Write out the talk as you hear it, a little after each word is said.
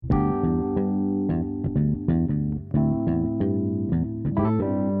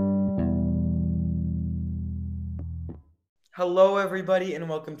Hello, everybody, and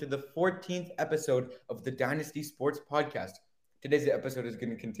welcome to the 14th episode of the Dynasty Sports Podcast. Today's episode is going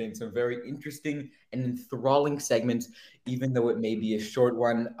to contain some very interesting and enthralling segments, even though it may be a short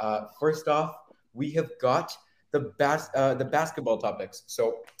one. First off, we have got the basketball topics.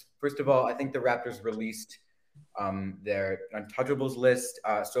 So, first of all, I think the Raptors released their untouchables list.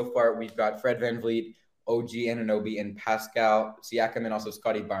 So far, we've got Fred VanVleet, OG Anunoby, and Pascal Siakam, and also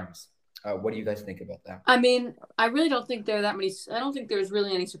Scotty Barnes. What do you guys think about that? I mean, I really don't think there are that many. I don't think there's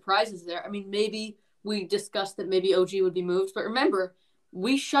really any surprises there. I mean, maybe we discussed that maybe OG would be moved, but remember,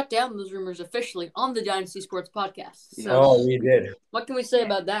 we shut down those rumors officially on the Dynasty Sports Podcast. So, we did. What can we say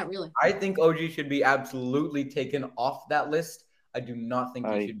about that, really? I think OG should be absolutely taken off that list. I do not think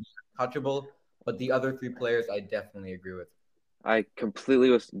he should be untouchable, but the other three players I definitely agree with. I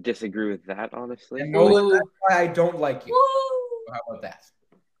completely disagree with that, honestly. And that's why I don't like you. How about that?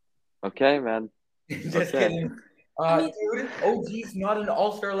 Okay, man. Just kidding. Dude, OG's not an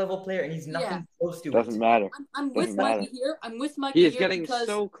all-star level player, and he's nothing close to it. Doesn't matter. I'm with Mikey here. He is getting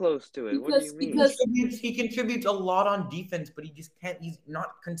so close to it. What do you mean? Because he contributes a lot on defense, but he just can't. He's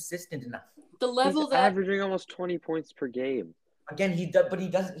not consistent enough. The level he's averaging almost 20 points per game. Again, he does, but he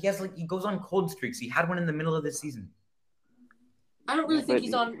doesn't. He goes on cold streaks. He had one in the middle of the season. I don't really think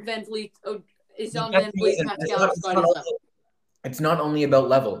he's on Van Vliet. Is on Van Vliet, Pascal, Scotty's level. It's not only about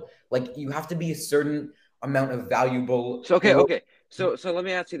level. Like, you have to be a certain amount of valuable. So okay. So let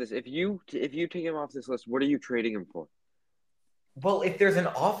me ask you this: if you take him off this list, what are you trading him for? Well, if there's an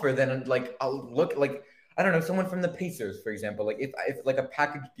offer, then I'll look I don't know, someone from the Pacers, for example. Like if like a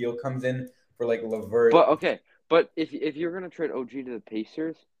package deal comes in for like LeVert. But if you're gonna trade OG to the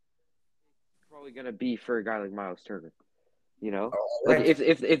Pacers, it's probably gonna be for a guy like Miles Turner. You know, like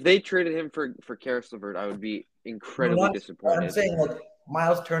if they traded him for Karis LeVert, I would be incredibly disappointed. I'm saying like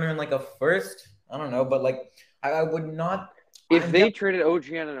Miles Turner in like a first. I don't know, but like I would not. If they traded OG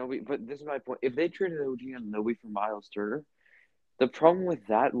Anunoby, but this is my point. If they traded OG Anunoby for Miles Turner, the problem with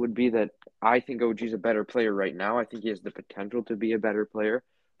that would be that I think OG is a better player right now. I think he has the potential to be a better player.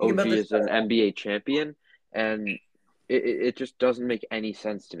 OG is an NBA champion, and it just doesn't make any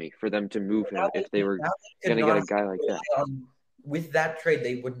sense to me for them to move him if they were going to get a guy like that. With that trade,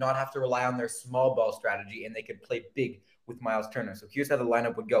 they would not have to rely on their small ball strategy, and they could play big with Miles Turner. So here's how the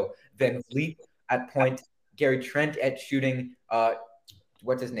lineup would go: Van Vliet at point, Gary Trent at shooting.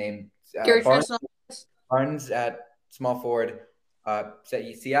 What's his name? Gary Trent. Barnes at small forward.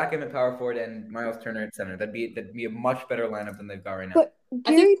 Siakam at power forward, and Miles Turner at center. That'd be a much better lineup than they've got right now. But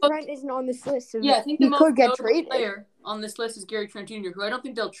Gary Trent isn't on this list. So I think the most notable player on this list is Gary Trent Jr., who I don't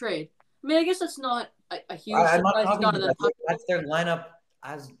think they'll trade. I mean, I guess that's not a huge surprise. That's their lineup.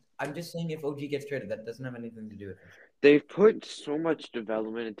 I'm just saying, if OG gets traded, that doesn't have anything to do with it. They've put so much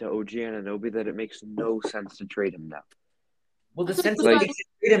development into OG Anunoby that it makes no sense to trade him now. Well, the sense that you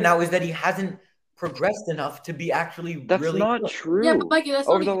trade him now is that he hasn't progressed enough to be actually that's really not true. Yeah, but Mikey, that's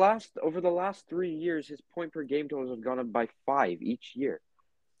over the last 3 years, his point per game totals have gone up by 5 each year.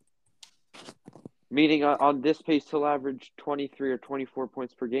 Meaning on this pace, he'll average 23 or 24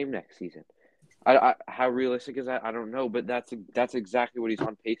 points per game next season. How realistic is that? I don't know, but that's exactly what he's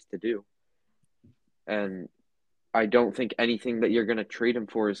on pace to do. And I don't think anything that you're going to trade him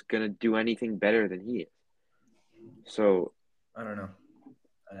for is going to do anything better than he is. So I don't know.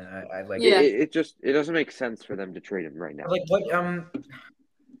 It doesn't make sense for them to trade him right now. Like what?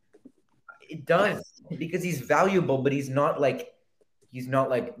 It does, because he's valuable, but he's not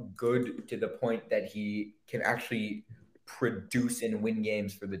good to the point that he can actually produce and win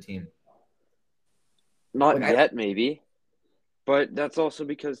games for the team. Not yet, maybe, but that's also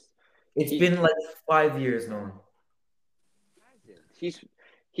because it's been like 5 years now.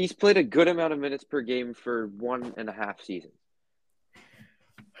 He's played a good amount of minutes per game for 1.5 seasons.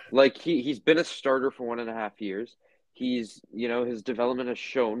 Like he's been a starter for 1.5 years. He's his development has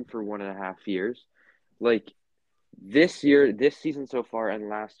shown for 1.5 years. Like this season so far and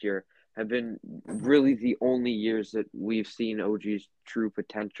last year have been really the only years that we've seen OG's true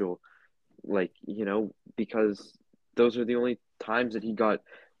potential. Like, because those are the only times that he got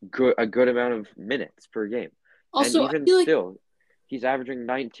a good amount of minutes per game. Also, and even still, he's averaging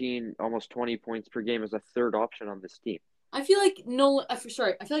 19, almost 20 points per game as a third option on this team. I feel like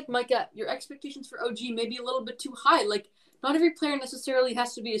Micah, your expectations for OG may be a little bit too high. Like, not every player necessarily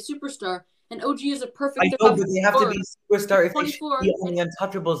has to be a superstar, and OG is a perfect. I know, but they have to be a superstar if they should be on the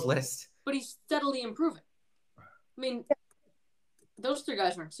untouchables list. But he's steadily improving. I mean, those 3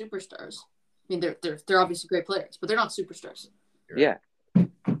 guys aren't superstars. I mean, they're obviously great players, but they're not superstars. Yeah,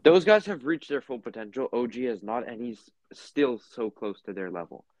 those guys have reached their full potential. OG has not, and he's still so close to their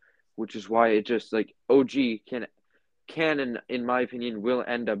level, which is why it just like OG can, and in my opinion, will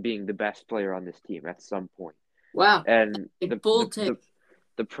end up being the best player on this team at some point. Wow. And Bold take.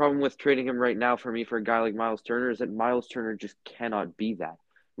 the problem with trading him right now for me for a guy like Miles Turner is that Miles Turner just cannot be that.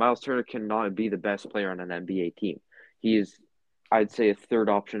 Miles Turner cannot be the best player on an NBA team. He is, I'd say, a third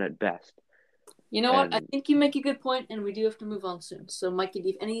option at best. You know what? I think you make a good point, and we do have to move on soon. So, Mikey, do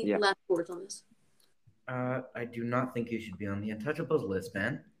you have any last words on this? I do not think he should be on the untouchables list,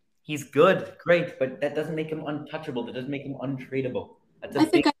 man. He's good, great, but that doesn't make him untouchable. That doesn't make him untradeable. I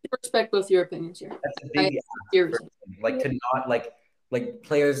think I can respect both your opinions here. That's a big like to not like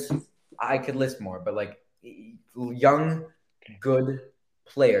players. I could list more, but like young, good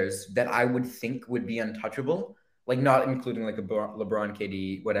players that I would think would be untouchable, like not including like a LeBron,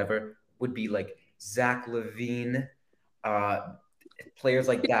 KD, whatever, would be like Zach LaVine, players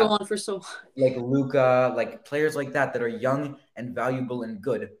like that. Go on for so long. Like Luka, like players like that are young and valuable and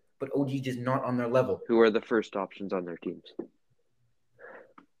good, but OG just not on their level. Who are the first options on their teams?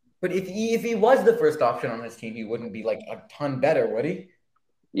 But if he was the first option on his team, he wouldn't be like a ton better, would he?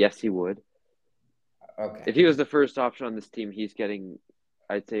 Yes, he would. Okay. If he was the first option on this team, he's getting,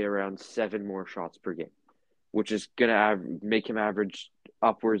 I'd say, around 7 more shots per game, which is going to make him average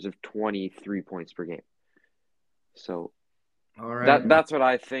upwards of 23 points per game. So all right, that's what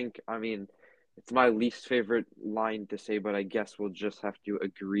I think. I mean, it's my least favorite line to say, but I guess we'll just have to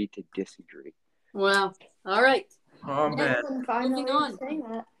agree to disagree. Wow. All right. Oh, man. Moving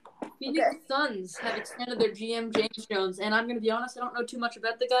on. Phoenix Suns have extended their GM, James Jones, and I'm going to be honest, I don't know too much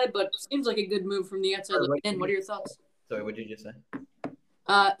about the guy, but seems like a good move from the outside looking in. What are your thoughts? Sorry, what did you just say?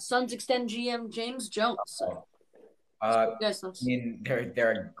 Suns extend GM James Jones. I mean,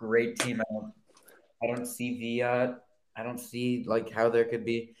 they're a great team. I don't see like how there could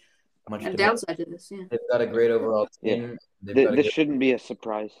be much downside to this. Yeah, they've got a great overall team. Yeah. This shouldn't be a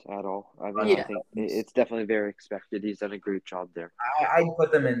surprise at all. I mean, I think it's definitely very expected. He's done a great job there. I'd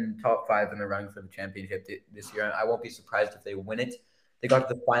put them in top 5 in the running for the championship this year. I won't be surprised if they win it. They got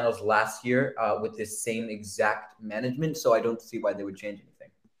to the finals last year with this same exact management, so I don't see why they would change anything.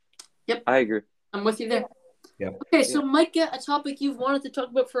 Yep, I agree. I'm with you there. Yeah. Okay, so Micah, a topic you've wanted to talk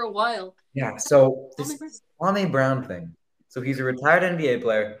about for a while. Yeah. So this Kwame Brown thing. So he's a retired NBA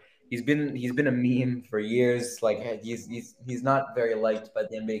player. He's been a meme for years. Like he's not very liked by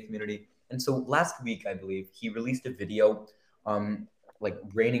the NBA community. And so last week, I believe, he released a video, like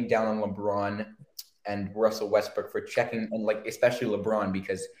raining down on LeBron and Russell Westbrook for checking, and like especially LeBron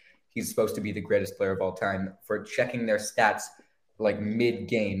because he's supposed to be the greatest player of all time, for checking their stats like mid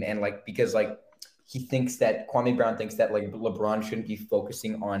game, and like because like Kwame Brown thinks that like LeBron shouldn't be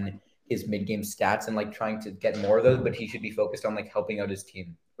focusing on his mid-game stats and like trying to get more of those, but he should be focused on like helping out his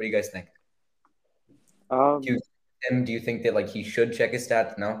team. What do you guys think? Do you think that like he should check his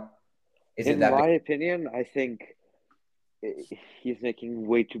stats? No. In my opinion, I think he's making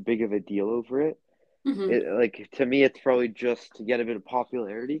way too big of a deal over it. Mm-hmm. To me, it's probably just to get a bit of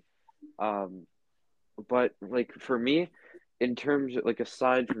popularity. But like for me, in terms of like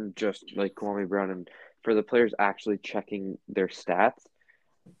aside from just like Kwame Brown and for the players actually checking their stats,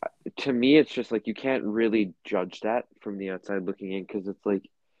 to me it's just like you can't really judge that from the outside looking in because it's like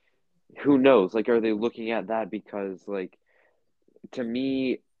who knows? Like, are they looking at that because like to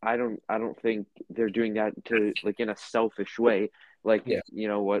me, I don't think they're doing that to like in a selfish way. Like, you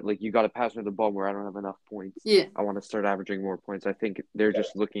know what? Like, you got to pass me the ball where I don't have enough points. Yeah. I want to start averaging more points. I think they're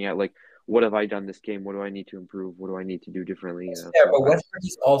just looking at like, what have I done this game? What do I need to improve? What do I need to do differently? You know? Yeah, but Westbrook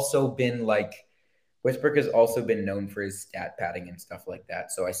has also been known for his stat padding and stuff like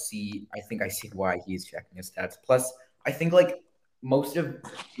that. So I think I see why he's checking his stats. Plus, I think like most of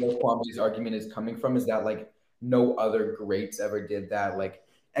Kwame's argument is coming from is that like no other greats ever did that. Like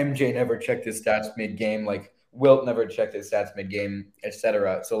MJ never checked his stats mid game. Like Wilt never checked his stats mid game,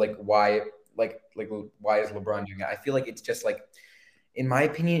 etc. So like why is LeBron doing that? I feel like it's just like, in my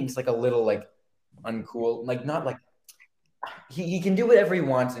opinion, it's like a little like uncool. Like not like he can do whatever he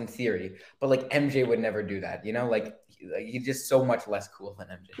wants in theory, but like MJ would never do that. You know, like he's just so much less cool than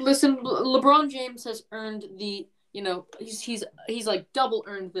MJ. Listen, LeBron James has earned the, you know, he's like double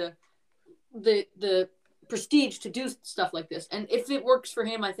earned the prestige to do stuff like this. And if it works for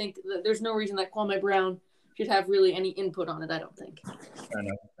him, I think that there's no reason that Kwame Brown should have really any input on it. I don't think.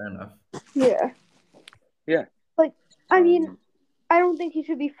 Fair enough. Yeah. Like, I mean, I don't think he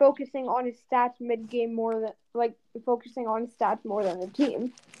should be focusing on his stats mid-game more than the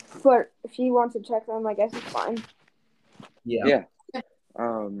team. But if he wants to check them, I guess it's fine. Yeah.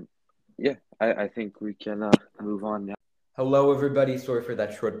 I think we can move on now. Hello, everybody. Sorry for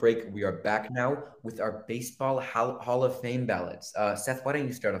that short break. We are back now with our baseball Hall of Fame ballots. Seth, why don't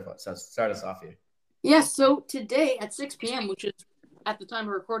you start us off here? Yeah, so today at 6 p.m., which is at the time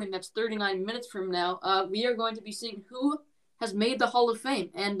of recording, that's 39 minutes from now, we are going to be seeing who has made the Hall of Fame.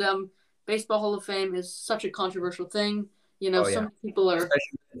 And Baseball Hall of Fame is such a controversial thing. Oh Some yeah, people are.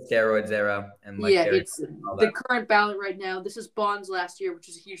 especially with the steroids era and like Yeah, steroids it's and all the that. current ballot right now. This is Bonds last year, which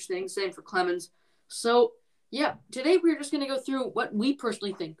is a huge thing. Same for Clemens. So, yeah, today we're just going to go through what we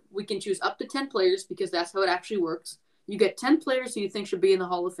personally think. We can choose up to 10 players because that's how it actually works. You get 10 players who you think should be in the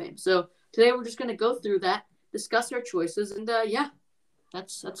Hall of Fame. So, today we're just going to go through that, discuss our choices, and yeah,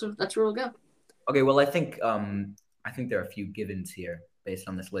 that's where we'll go. Okay, well, I think there are a few givens here based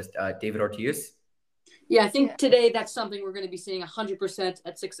on this list. David Ortiz. Yeah, I think today that's something we're going to be seeing 100%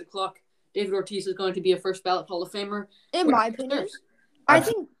 at 6 o'clock. David Ortiz is going to be a first ballot Hall of Famer. In my opinion, I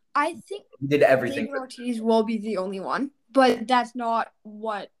think he did everything. David Ortiz will be the only one, but that's not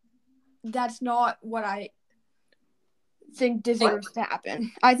what I think deserves to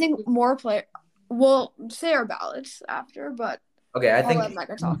happen. I think more we'll say our ballots after, but okay, I think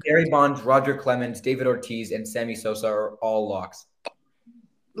Barry Bonds, Roger Clemens, David Ortiz, and Sammy Sosa are all locks.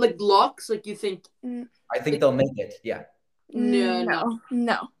 Like locks? Like you think? I think they'll make it. Yeah. No.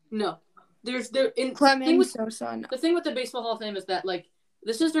 Clemens, Sosa. No. The thing with the Baseball Hall of Fame is that like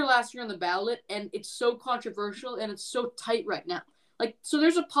this is their last year on the ballot, and it's so controversial and it's so tight right now. Like, so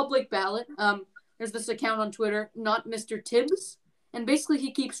there's a public ballot. There's this account on Twitter, not Mr. Tibbs, and basically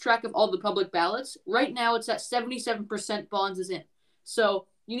he keeps track of all the public ballots. Right now, it's at 77% Bonds is in. So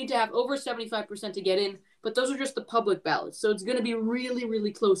you need to have over 75% to get in, but those are just the public ballots. So it's going to be really,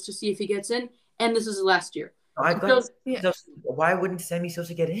 really close to see if he gets in, and this is last year. Why wouldn't Sammy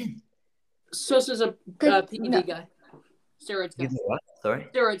Sosa get in? Sosa's a PED guy. Steroids guy. What? Sorry?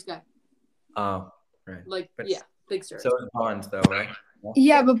 Steroids guy. Oh, right. Big steroids. So is Bonds, though, right?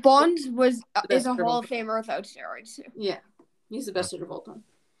 Yeah, but Bonds is a Hall of Famer without steroids. Yeah, he's the best hitter of all time.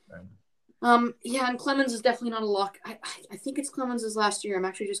 Right. Yeah, and Clemens is definitely not a lock. I think it's Clemens' last year. I'm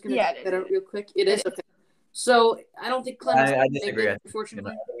actually just going to check that out real quick. It is. Okay. So I don't think Clemens I disagree. Make it,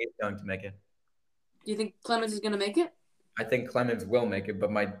 unfortunately. I think he's going to make it. Do you think Clemens is going to make it? I think Clemens will make it,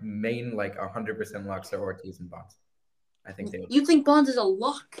 but my main 100% locks are Ortiz and Bonds. I think they will. You think Bonds is a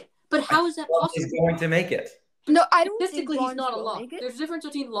lock? But how is that possible? He's going to make it. No, I don't think Statistically, he's not a lock. There's a difference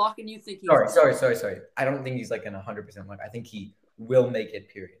between lock and you think he's. Sorry. I don't think he's an 100% lock. I think he will make it.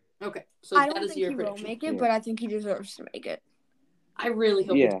 Period. Okay, so I don't think he will make it, but I think he deserves to make it. I really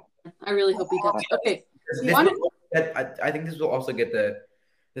hope. Yeah. I really hope he does. Okay. I think this will also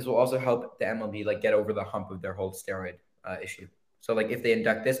This will also help the MLB get over the hump of their whole steroid issue. So if they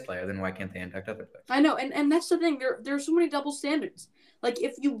induct this player, then why can't they induct other players? I know, and that's the thing. There are so many double standards.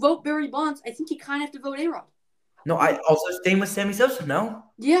 If you vote Barry Bonds, I think you kind of have to vote A-Rod. No, I also same with Sammy Sosa. No.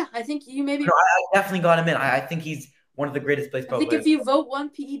 Yeah, I think you maybe. No, I definitely got him in. I think he's one of the greatest baseball players. I think if you vote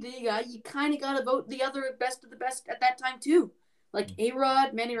one PED guy, you kind of got to vote the other best of the best at that time too.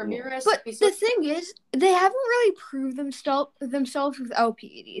 A-Rod, Manny Ramirez. But the thing is, they haven't really proved themselves without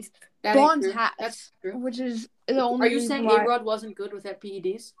PEDs. Bonds has, which is the only. Are you saying A-Rod wasn't good without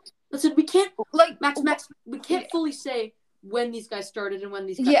PEDs? Listen, we can't Max. We can't fully say when these guys started and when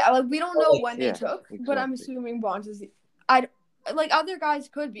these guys. Yeah, we don't know when they took, but I'm assuming Bonds is. Other guys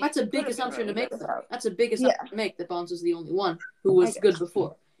could be. That's a big assumption to make. That's a big assumption to make that Bonds was the only one who was good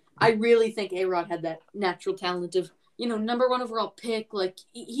before. I really think A-Rod had that natural talent of. Number 1 overall pick,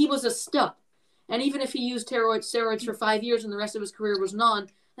 he was a stud. And even if he used steroids for 5 years and the rest of his career was non,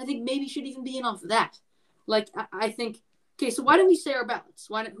 I think maybe he should even be in off of that. I think, okay, so why don't we say our ballots?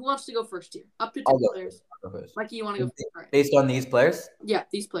 Who wants to go first here? Up to 10 players. Mikey, you want to go first? Right. Based on these players? Yeah,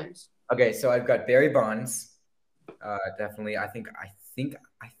 these players. Okay, so I've got Barry Bonds. Definitely. I think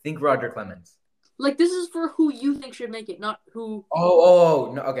Roger Clemens. This is for who you think should make it, not who.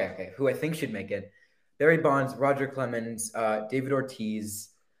 Oh, no. Okay. Who I think should make it. Barry Bonds, Roger Clemens, David Ortiz,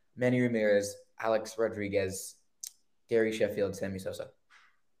 Manny Ramirez, Alex Rodriguez, Gary Sheffield, Sammy Sosa.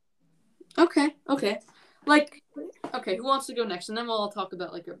 Okay. Who wants to go next? And then we'll all talk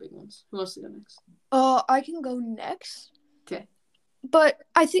about our big ones. Who wants to go next? I can go next. Okay. But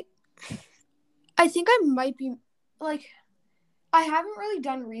I think I might be I haven't really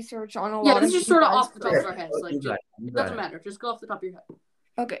done research on a lot of. Yeah, this is just sort of off the top of our heads. Doesn't matter. Just go off the top of your head.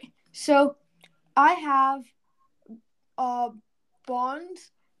 Okay, so. I have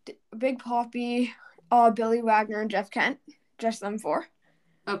Bonds, Big Poppy, Billy Wagner, and Jeff Kent. Just them 4.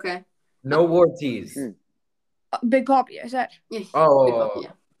 Okay. No Ortiz. Big Poppy, I said. Yeah. Oh. Big Poppy,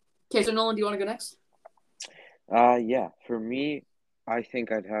 yeah. Okay, so Nolan, do you want to go next? Yeah. For me, I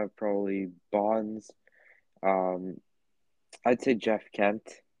think I'd have probably Bonds. I'd say Jeff Kent.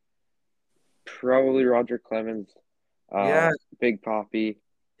 Probably Roger Clemens. Big Poppy.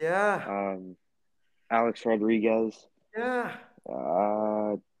 Yeah. Alex Rodriguez, Yeah.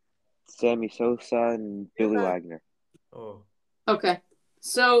 Sammy Sosa, and Billy Wagner. Oh. Okay.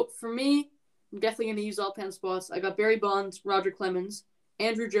 So for me, I'm definitely going to use all 10 spots. I got Barry Bonds, Roger Clemens,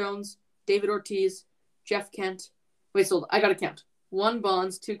 Andrew Jones, David Ortiz, Jeff Kent. Wait, so I got to count. 1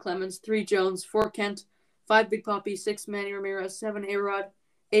 Bonds, 2 Clemens, 3 Jones, 4 Kent, 5 Big Poppy, 6 Manny Ramirez, 7 A-Rod,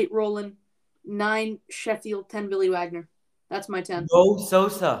 8 Roland, 9 Sheffield, 10 Billy Wagner. That's my 10. No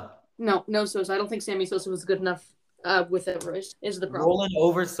Sosa. No Sosa. I don't think Sammy Sosa was good enough with Everest, is the problem. Roland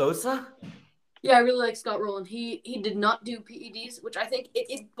over Sosa? Yeah, I really like Scott Rowland. He did not do PEDs, which I think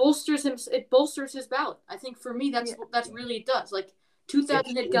it bolsters him. It bolsters his ballot. I think for me that's really it does. Like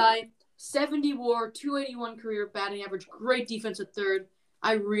 2,000 hit guy, 70 WAR, 281 career batting average, great defense at third.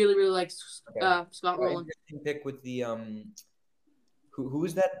 I really like Scott Rowland. Interesting pick with the who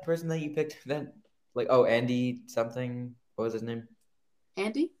was that person that you picked? That Andy something. What was his name?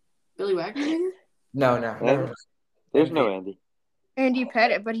 Andy? Billy Wagner? Maybe? No. There's no Andy. Andy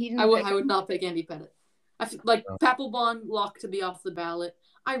Pettit, but he didn't. I would not pick Andy Pettit. I feel like Papelbon locked to be off the ballot.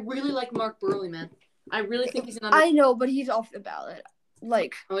 I really like Mark Burley, man. I really think he's an under. I know, but he's off the ballot.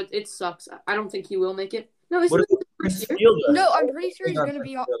 Like, oh, it sucks. I don't think he will make it. No, isn't What it Prince this year? Fielder? no, I'm pretty sure he's gonna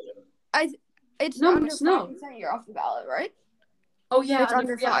be off. It's No, under it's not. 5% you're off the ballot, right? Oh yeah, It's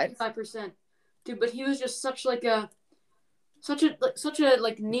under 5%. Dude, but he was just such a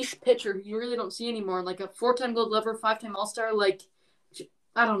niche pitcher you really don't see anymore. Like a 4-time Gold Glover, 5-time All-Star. Like,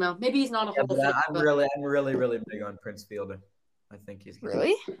 I don't know. Maybe he's not a Yeah, Hall but of Famer. I'm really big on Prince Fielder. I think he's good.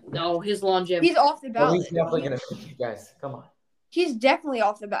 Really? No, his longevity. He's off the Well, ballot. he's definitely gonna pick you guys. Come on. He's definitely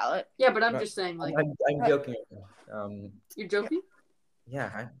off the ballot. Yeah, but I'm just saying, like, I'm joking. you're joking?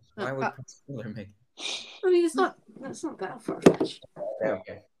 Yeah. Why would Prince Fielder make it? I mean, it's not that far-fetched.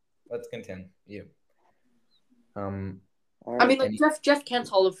 Okay. Let's continue. I mean, like Jeff Kent's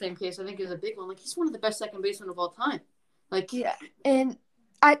Hall of Fame case, I think, is a big one. Like, he's one of the best second basemen of all time. Like, Yeah, and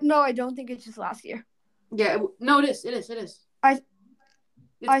I don't think it's just last year. yeah, no, it is.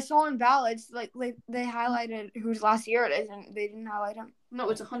 I saw in ballots like they highlighted whose last year it is, and they didn't highlight him. No,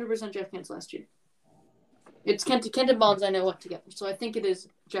 it's 100% Jeff Kent's last year. It's Kent and Bonds I know what together, so I think it is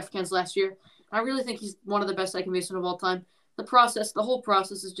Jeff Kent's last year. I really think he's one of the best second basemen of all time. The whole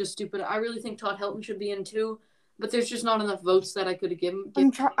process is just stupid. I really think Todd Helton should be in too, but there's just not enough votes that I could have given.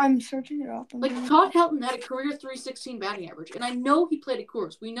 I'm searching it up. Like, Todd Helton had a career .316 batting average, and I know he played at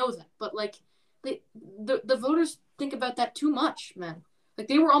Coors. We know that, but like, the voters think about that too much, man. Like,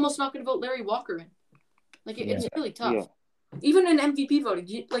 they were almost not going to vote Larry Walker in. Like, it's really tough. Yeah. Even in MVP voting,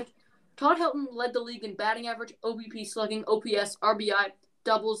 Todd Helton led the league in batting average, OBP, slugging, OPS, RBI,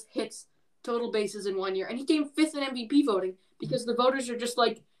 doubles, hits, total bases in 1 year, and he came 5th in MVP voting because the voters are just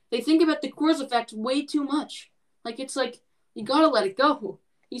like, they think about the Coors effect way too much. Like, it's like, you gotta let it go.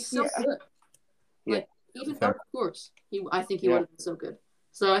 He's so good. Like, even without Coors, I think he would have been so good.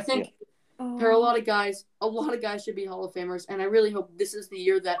 So I think there are a lot of guys should be Hall of Famers, and I really hope this is the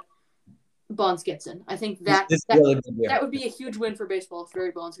year that Bonds gets in. I think that would be a huge win for baseball if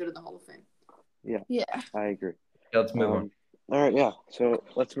Barry Bonds got in the Hall of Fame. Yeah. I agree. Let's move on. All right, yeah. So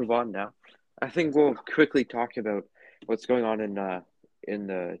let's move on now. I think we'll quickly talk about what's going on in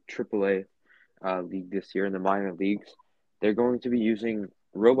the AAA league this year in the minor leagues. They're going to be using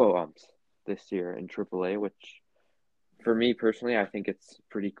robo umps this year in AAA, which for me personally, I think it's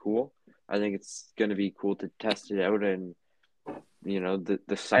pretty cool. I think it's going to be cool to test it out in, the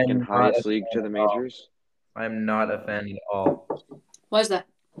second highest league to the majors. I'm not a fan at all. Why is that?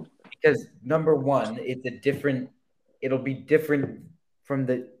 Because number one, it'll be different from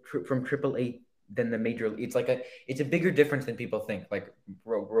AAA than the major league. It's a bigger difference than people think, like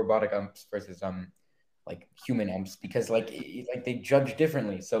robotic umps versus like human umps, because they judge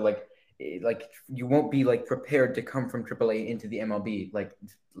differently. So like you won't be like prepared to come from AAA into the MLB like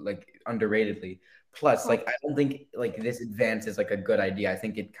underratedly. Plus, I don't think this advance is like a good idea. I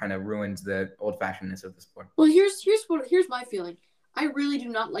think it kind of ruins the old-fashionedness of the sport. Well, here's my feeling. I really do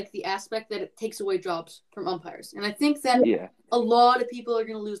not like the aspect that it takes away jobs from umpires, and I think that a lot of people are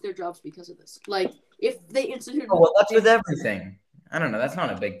going to lose their jobs because of this. Like, if they institute, that's with everything. I don't know. That's not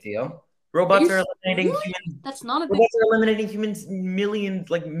a big deal. Robots are eliminating humans. That's not a big. Robots are eliminating humans,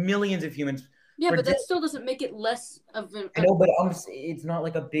 millions of humans. Yeah, but that still doesn't make it less of an. I know, but umps, it's not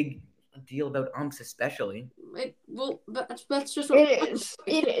like a big deal about umps, especially. That's just what it is.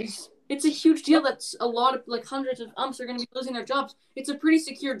 It is. It's a huge deal. That's a lot of hundreds of umps are going to be losing their jobs. It's a pretty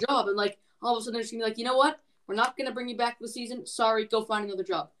secure job, and all of a sudden they're just going to be like, you know what? We're not going to bring you back for the season. Sorry, go find another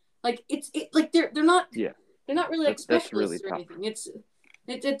job. They're not. Yeah. They're not really specialists or anything.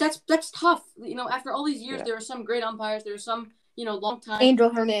 That's tough. After all these years, there are some great umpires. There are some long time. Angel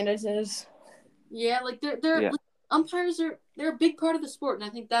Hernandez is. Yeah, like they're Yeah. like, umpires they're a big part of the sport, and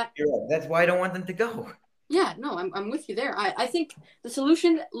I think that That's why I don't want them to go. yeah, no, I'm with you there. I think the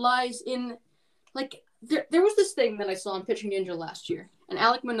solution lies in like there was this thing that I saw on Pitching Ninja last year, and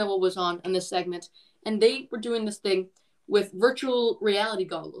Alec Manoa was on in this segment, and they were doing this thing with virtual reality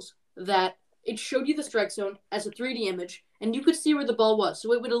goggles that it showed you the strike zone as a 3D image, and you could see where the ball was.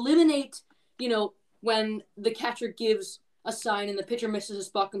 So it would eliminate, when the catcher gives a sign and the pitcher misses a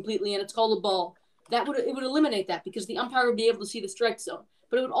spot completely and it's called a ball. It would eliminate that because the umpire would be able to see the strike zone,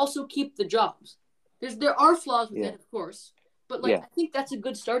 but it would also keep the jobs. There are flaws with it, of course, but I think that's a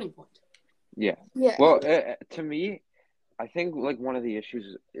good starting point. Yeah. Yeah. Well, to me, I think like one of the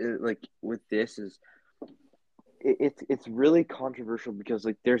issues with this is it's really controversial because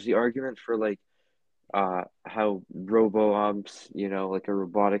like there's the argument for like how robo umps, like a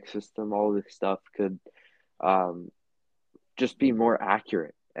robotic system, all this stuff could just be more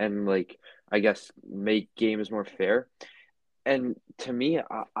accurate and like I guess make games more fair. And to me,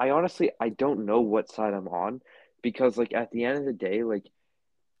 I honestly I don't know what side I'm on because like at the end of the day, like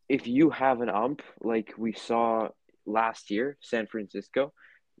if you have an ump like we saw last year, San Francisco,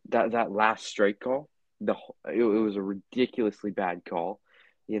 that last strike call, it was a ridiculously bad call,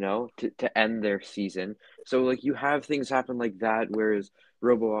 to end their season. So like you have things happen like that, whereas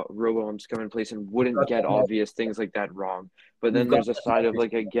robo umps come in place and wouldn't get obvious things like that wrong. But then there's a side of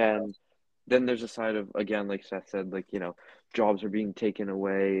like again, like Seth said, like jobs are being taken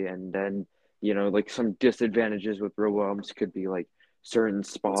away, and then like some disadvantages with robo umps could be like certain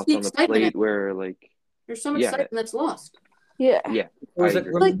spots on the plate where like there's so much excitement that's lost. Yeah.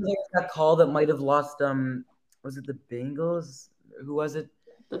 Remember that call that might have lost was it the Bengals? Who was it?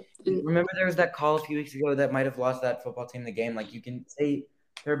 Remember there was that call a few weeks ago that might have lost that football team the game. Like you can say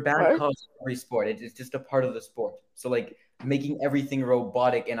there are bad calls in every sport. It's just a part of the sport. So like making everything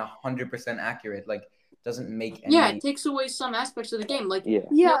robotic and 100% accurate like doesn't make any. Yeah, it takes away some aspects of the game. Like you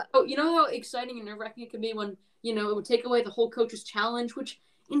know how exciting and nerve-wracking it can be when it would take away the whole coach's challenge, which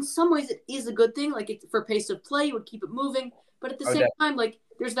in some ways it is a good thing. Like for pace of play, it would keep it moving. But at the same time, like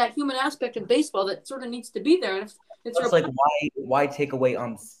there's that human aspect of baseball that sort of needs to be there. And if it's like why take away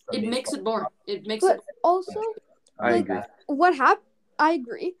umps? It makes it boring. It makes but it. Also, I agree. What happened? I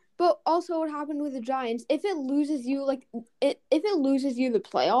agree. But also, what happened with the Giants? If it loses you, if it loses you the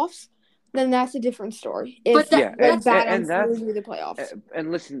playoffs, then that's a different story. If bad umps lose you the playoffs.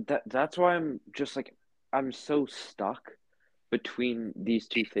 And listen, that's why I'm just like I'm so stuck between these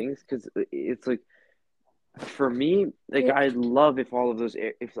two things because it's like for me, like I'd love if all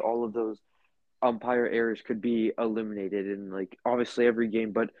of those umpire errors could be eliminated in like obviously every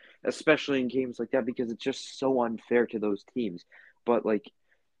game, but especially in games like that because it's just so unfair to those teams. But like,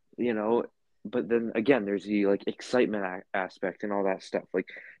 but then again, there's the like excitement aspect and all that stuff. Like,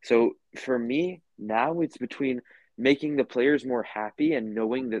 so for me now it's between making the players more happy and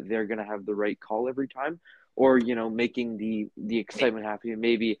knowing that they're going to have the right call every time, or making the excitement happy and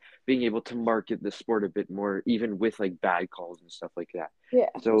maybe being able to market the sport a bit more, even with like bad calls and stuff like that. Yeah.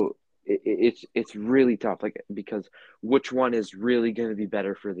 So it's really tough, like because which one is really going to be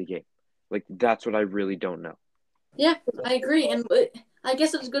better for the game? Like that's what I really don't know. Yeah, I agree, and I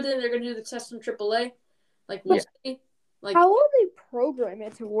guess it's good that they're going to do the test in AAA. Like we'll see. Like how will they program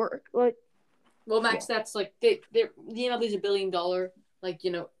it to work? Like, well, Max, that's like the MLB's $1 billion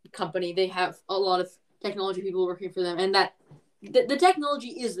company. They have a lot of technology people working for them, and that the technology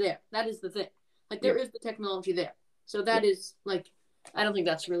is there. That is the thing. Like there is the technology there, so that is like I don't think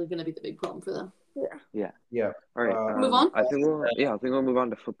that's really going to be the big problem for them. Yeah. All right, move on. I think we'll move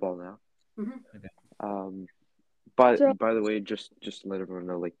on to football now. Mm-hmm. Okay. By the way, just to let everyone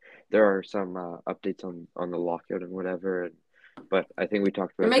know, like there are some updates on the lockout and whatever, but I think we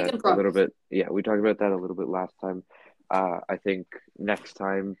talked about that a little bit. Yeah, we talked about that a little bit last time. I think next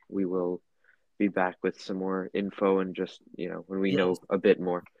time we will be back with some more info and just when we know a bit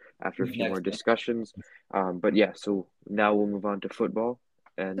more after a few more discussions. But yeah, so now we'll move on to football,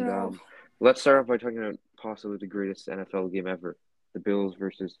 and let's start off by talking about possibly the greatest NFL game ever: the Bills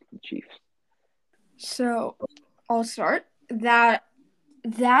versus the Chiefs. So I'll start. That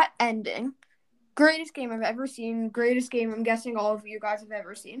ending, greatest game I've ever seen. Greatest game I'm guessing all of you guys have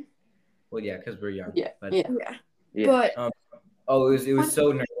ever seen. Well, yeah, because we're young. Yeah. But it was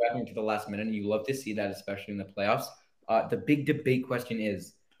so nerve-wracking to the last minute. And you love to see that, especially in the playoffs. The big debate question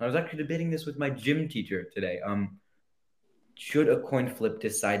is: I was actually debating this with my gym teacher today. Should a coin flip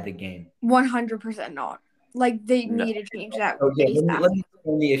decide the game? 100% not. Like they need to change that. Okay, let me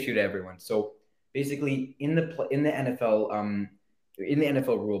explain the issue to everyone. So basically, in the NFL, in the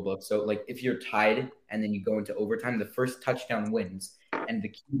NFL rule book, so like if you're tied and then you go into overtime, the first touchdown wins, and the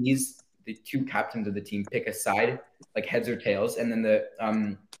keys the two captains of the team pick a side, like heads or tails, and then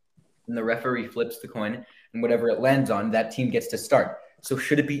the referee flips the coin, and whatever it lands on, that team gets to start. So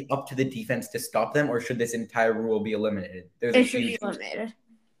should it be up to the defense to stop them, or should this entire rule be eliminated? It should be eliminated.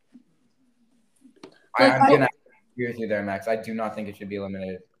 I'm gonna agree with you there, Max. I do not think it should be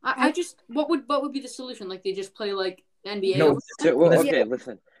eliminated. I just what would be the solution? Like they just play like NBA? No,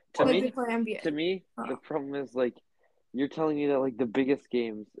 listen. To me, Oh. the problem is like you're telling me that like the biggest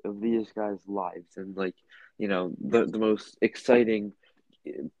games of these guys' lives and like the most exciting,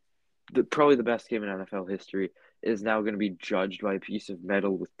 probably the best game in NFL history is now going to be judged by a piece of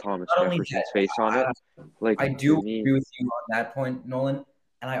metal with Thomas Jefferson's face on it. Like I do agree with you on that point, Nolan,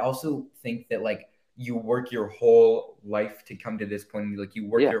 and I also think that like you work your whole life to come to this point, like you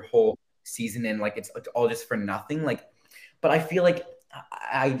work your whole season and like it's all just for nothing. Like, but I feel like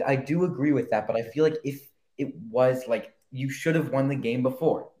I do agree with that, but I feel like if it was like you should have won the game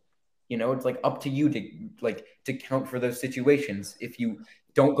before. It's like up to you to count for those situations. If you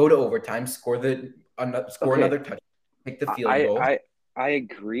don't go to overtime, score another touch, take the field goal. I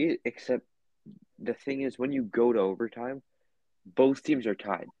agree, except the thing is when you go to overtime, both teams are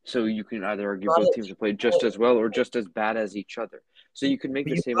tied. So you can either argue both teams have played just as well or just as bad as each other. So you can make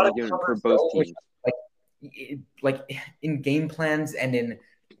the same argument for both teams. Like in game plans and in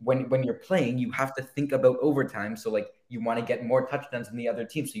when you're playing, you have to think about overtime. So like you want to get more touchdowns than the other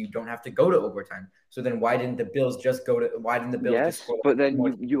team, so you don't have to go to overtime. So then why didn't the Bills just go to? Why didn't the Bills? Yes, just score but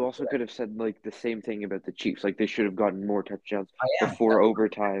then you also could have said like the same thing about the Chiefs. Like they should have gotten more touchdowns before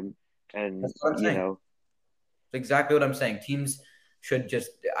overtime, and That's exactly what I'm saying. Teams should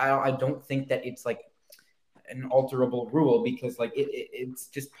just. I don't think that it's like an alterable rule because like it's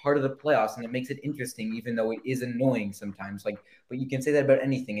just part of the playoffs and it makes it interesting, even though it is annoying sometimes. Like, but you can say that about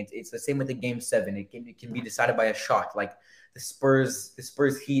anything. It's the same with the Game 7. It can be decided by a shot. Like the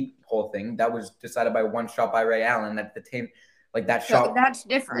Spurs Heat whole thing that was decided by one shot by Ray Allen. At the time, like that shot. That's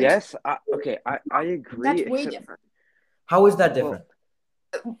different. Yes, I agree. That's way different. How is that different?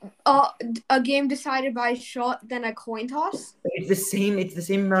 A game decided by a shot than a coin toss. It's the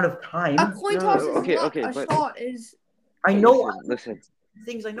same amount of time. A coin toss is not. A shot is. I know. Listen.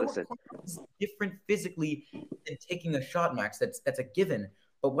 Things I know. Listen. Is different physically than taking a shot, Max. That's a given.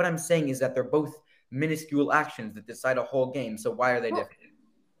 But what I'm saying is that they're both minuscule actions that decide a whole game. So why are they different?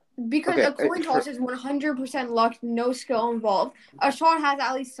 Because a coin toss is 100% luck, no skill involved. A shot has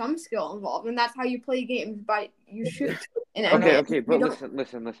at least some skill involved, and that's how you play games. You shoot. Okay, but listen.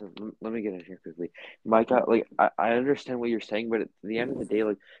 Let me get in here quickly, Mike. I understand what you're saying, but at the end of the day,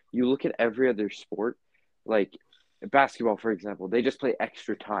 like you look at every other sport, like basketball, for example, they just play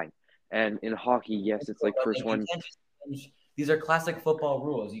extra time, and in hockey, yes, it's like first one. These are classic football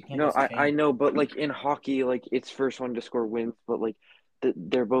rules. You can't. No, I know, but like in hockey, like it's first one to score wins, but like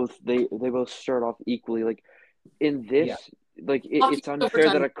they both start off equally. Like in this, like it's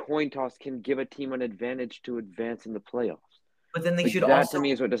unfair that a coin toss can give a team an advantage to advance in the playoffs. But then they should that also. To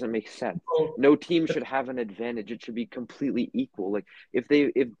me is what doesn't make sense. No team should have an advantage. It should be completely equal. Like if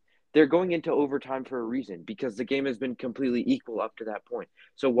they're going into overtime for a reason because the game has been completely equal up to that point.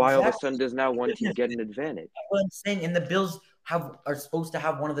 So why all of a sudden does now one team get an advantage? That's what I'm saying. And the Bills are supposed to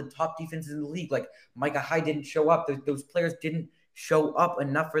have one of the top defenses in the league. Like Micah Hyde didn't show up. Those players didn't show up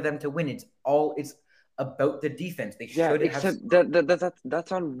enough for them to win. It's about the defense. They should have.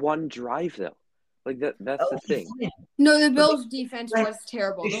 That's on one drive though. Like that's the thing. No, the Bills' defense was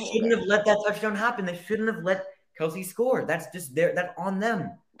terrible. They shouldn't have let that touchdown happen. They shouldn't have let Kelsey score. That's just that's on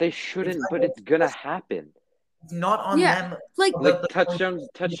them. They shouldn't, but it's gonna happen. It's not on them. Like touchdowns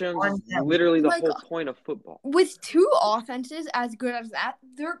is literally the whole point of football. With two offenses as good as that,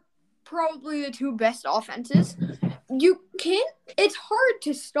 they're probably the two best offenses. It's hard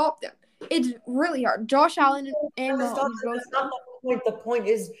to stop them. It's really hard. Josh Allen and Mahomes both. That's not the point. The point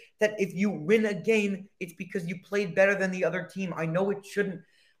is that if you win a game, it's because you played better than the other team. I know it shouldn't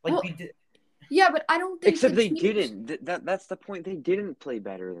be. Yeah, but I don't think. Except they didn't. That's the point. They didn't play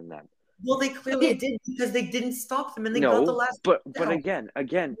better than them. Well, they clearly did because they didn't stop them and they got the last. But again,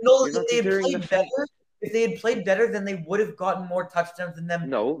 no, if they had played better, then they would have gotten more touchdowns than them.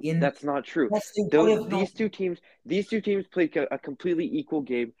 No, that's not true. These two teams played a completely equal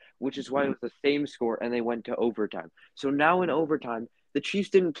game, which is why it was the same score, and they went to overtime. So now in overtime, the Chiefs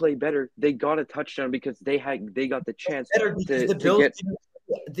didn't play better. They got a touchdown because they got the chance to get.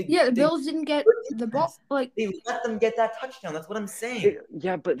 The Bills didn't get the ball. Like they let them get that touchdown. That's what I'm saying.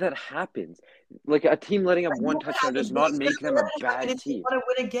 But that happens. Like a team letting up one touchdown does not make them a bad team. You want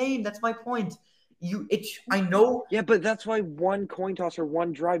to win a game. That's my point. I know. Yeah, but that's why one coin toss or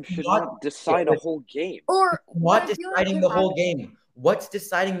one drive should not decide a whole game. Or not deciding the whole game. What's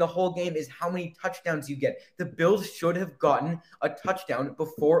deciding the whole game is how many touchdowns you get. The Bills should have gotten a touchdown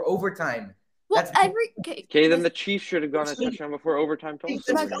before overtime. Well, Okay, then the Chiefs should have gotten a touchdown before overtime to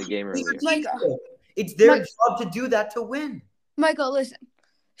also win the game earlier. It's their job to do that to win. Michael, listen.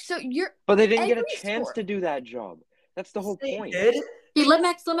 But they didn't get a chance to do that job. That's the whole point. Did? Hey, let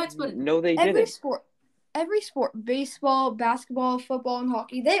Max put it. No, they didn't. Every sport, baseball, basketball, football, and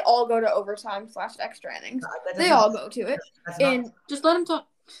hockey, they all go to overtime / extra innings. They all go to it. And just let him talk.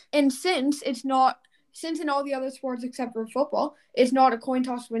 And since in all the other sports except for football, it's not a coin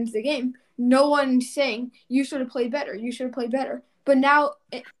toss wins the game, no one's saying you should have played better. You should have played better. But now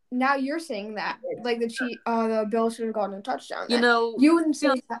you're saying that like the Bills should have gotten a touchdown. You wouldn't say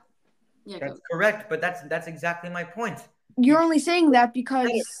that. Yeah, that's correct, but that's exactly my point. You're only saying that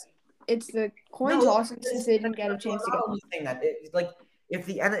because it's the coin toss, and since they didn't get a chance to go. Saying that. It's like if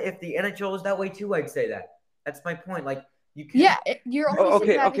the NHL was that way too, I'd say that. That's my point. Like you can. Yeah, you're only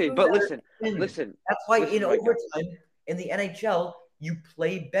saying that. Okay, but listen. That's why in overtime in the NHL you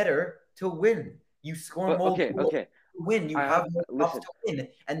play better to win. You score more goals to win. You have more stops to win,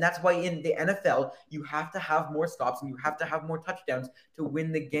 and that's why in the NFL you have to have more stops and you have to have more touchdowns to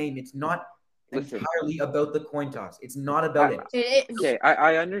win the game. It's not entirely about the coin toss. It's not about it. Okay,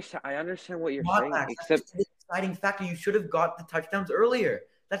 I understand what you're saying. Except the deciding factor, you should have got the touchdowns earlier.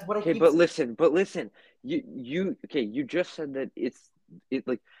 That's what I. Okay, but listen. You just said that it's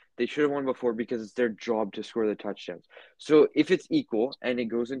like they should have won before because it's their job to score the touchdowns. So if it's equal and it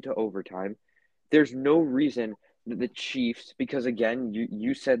goes into overtime, there's no reason that the Chiefs, because again,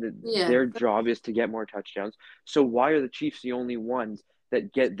 you said that their job is to get more touchdowns. So why are the Chiefs the only ones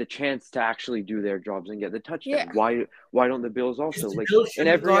that get the chance to actually do their jobs and get the touchdown? Yeah. Why don't the Bills also? Like in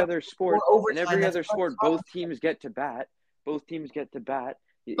every other sport, both teams get to bat.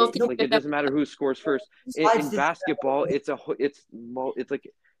 It doesn't matter who scores first. In basketball, it's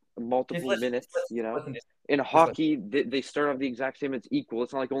like multiple minutes. In hockey, they start off the exact same. It's equal.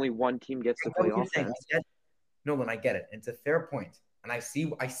 It's not like only one team gets to play offense. Nolan, I get it. It's a fair point, and I see.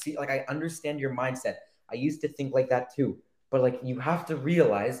 Like I understand your mindset. I used to think like that too. But like you have to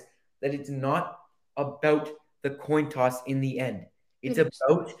realize that it's not about the coin toss in the end. It's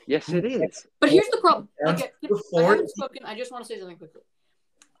about it is. But here's the problem. Okay, I haven't spoken. I just want to say something quickly.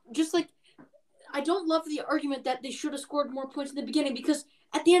 Just like I don't love the argument that they should have scored more points in the beginning because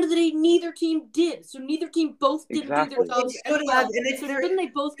at the end of the day, neither team did. So neither team both didn't do their jobs. Shouldn't they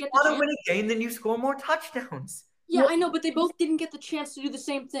both get the chance? Want to win a game, then you score more touchdowns. Yeah, I know, but they both didn't get the chance to do the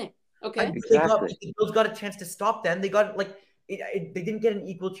same thing. Okay, exactly. The Bills got a chance to stop them. They got they didn't get an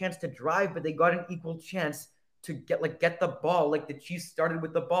equal chance to drive, but they got an equal chance to get the ball. Like the Chiefs started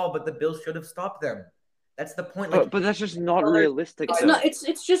with the ball, but the Bills should have stopped them. That's the point. But that's just not realistic. It's not.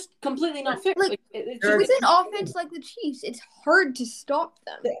 It's just completely not fair. With an offense like the Chiefs, it's hard to stop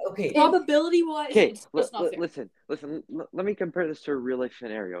them. Okay. Probability wise, it's not fair. Listen. Let me compare this to a real life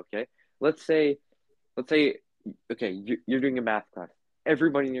scenario. Okay. Let's say, okay, you're doing a math class.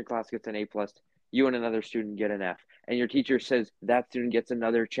 Everybody in your class gets an A+. You and another student get an F, and your teacher says that student gets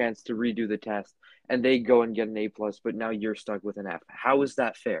another chance to redo the test, and they go and get an A+, but now you're stuck with an F. How is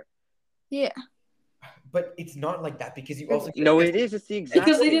that fair? Yeah. But it's not like that because you also it is. It's the exact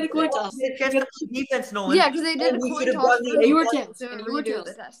because they did a coin toss. Defense, Nolan. Yeah, because they did a coin toss.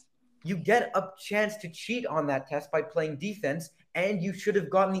 The test. You get a chance to cheat on that test by playing defense, and you should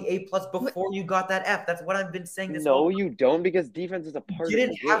have gotten the A+ before you got that F. That's what I've been saying. No, you don't, because defense is a part of the game.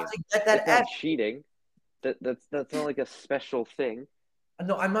 You didn't have to get that F. F. Cheating. That's not like a special thing.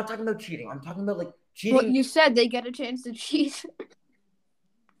 No, I'm not talking about cheating. I'm talking about cheating. Well, you said they get a chance to cheat.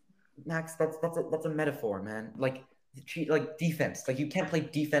 Max, that's a metaphor, man. Cheat, defense. You can't play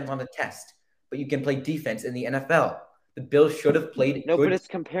defense on a test, but you can play defense in the NFL. The Bills should have played. No, but it's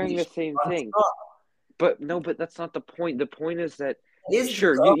comparing the same thing. But that's not the point. The point is that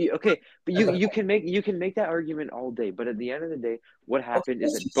but you can make that argument all day. But at the end of the day, what happened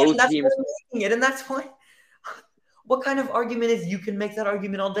is that both teams. And that's why. What kind of argument is you can make that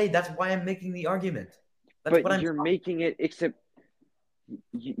argument all day? That's why I'm making the argument. You're making it, except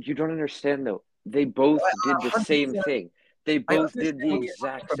you don't understand though. They both did the same thing. They both did the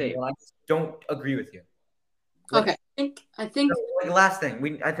exact same. I just don't agree with you. Okay, I think. Last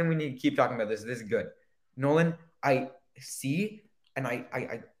thing, I think we need to keep talking about this. This is good, Nolan. I see, and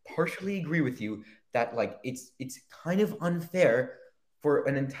I partially agree with you that it's kind of unfair for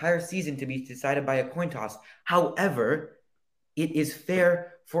an entire season to be decided by a coin toss. However, it is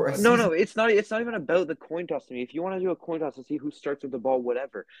fair for a season. No, it's not even about the coin toss to me. If you want to do a coin toss to see who starts with the ball,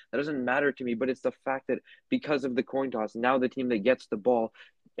 whatever, that doesn't matter to me. But it's the fact that because of the coin toss, now the team that gets the ball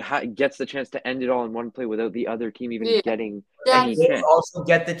gets the chance to end it all in one play without the other team even getting That's- any They chance. also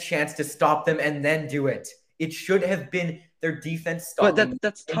get the chance to stop them and then do it. It should have been their defense But stopping.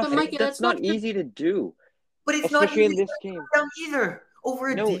 that's tough. But Micah, that's not easy to do, But it's not especially in easy this game. down either. Over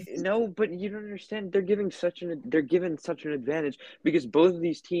a defense. No, but you don't understand. They're given such an advantage because both of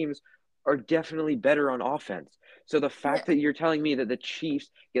these teams are definitely better on offense. So the fact that you're telling me that the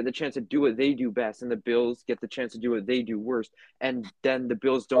Chiefs get the chance to do what they do best and the Bills get the chance to do what they do worst, and then the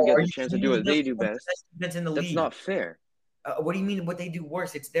Bills don't get the chance to do what they do best, that's not fair. What do you mean what they do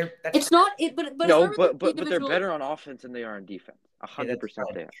worse? It's their. It's not it, but no, it's not but they're better on offense than they are on defense. 100%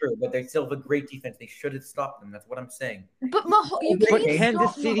 they are. True, but they still have a great defense. They should have stopped them. That's what I'm saying. But you But can't Kansas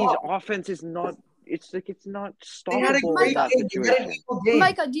stop City's Mahomes. offense is not. It's not They had a stoppable in great that game. They had an situation. equal game.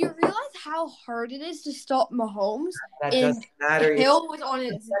 Micah, do you realize how hard it is to stop Mahomes? That And doesn't matter. Hill was on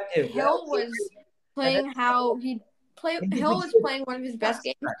his. Perspective. Hill was playing how he played. Hill was playing one of his best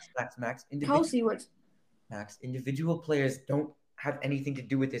games. Max. Kelsey was. Max. Individual players don't have anything to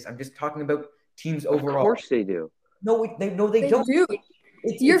do with this. I'm just talking about teams Of overall. course they do. No, they don't. Do.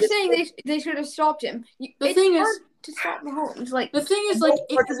 You're It's- saying they should have stopped him. The thing is, to stop Mahomes. Like the thing is, it's like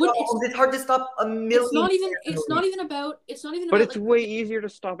hard to stop Mahomes. It's hard to stop a million. it's not even about. But it's way easier to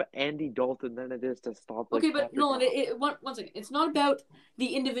stop Andy Dalton than it is to stop. Like, Okay, but Patrick Nolan, Mahomes. one second. It's not about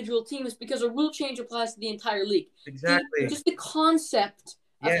the individual teams because a rule change applies to the entire league. Exactly. Just the concept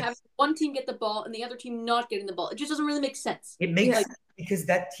of Yes. having one team get the ball and the other team not getting the ball. It just doesn't really make sense. It makes sense because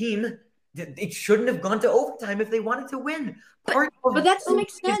that team, it shouldn't have gone to overtime if they wanted to win. But that doesn't make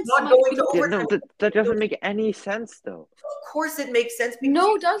is sense. not Mike. going to Yeah, overtime. no, that doesn't make any sense though. Of course, it makes sense. Because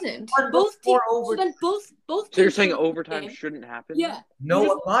no, it doesn't. Both teams. before So then both So teams you're saying should win the overtime game. shouldn't happen? Yeah. No,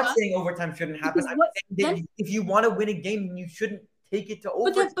 You I'm just- not saying overtime shouldn't happen. Because I'm what- saying that if you want to win a game, then you shouldn't take it to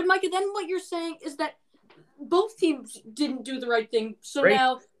overtime. But Micah, then what you're saying is that both teams didn't do the right thing. So Right.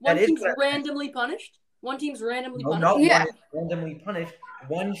 now one That is team's what I'm randomly punished. One team's randomly No, punished. not Yeah. one is randomly punished.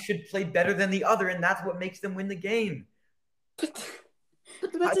 One should play better than the other, and that's what makes them win the game.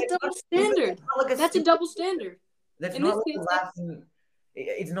 But that's a double standard. It's not like That's a double standard. That's in not this like case, laughing.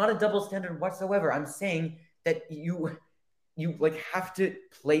 It's not a double standard whatsoever. I'm saying that you like have to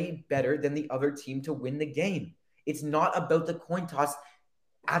play better than the other team to win the game. It's not about the coin toss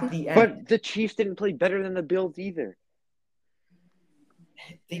at the end. But the Chiefs didn't play better than the Bills either.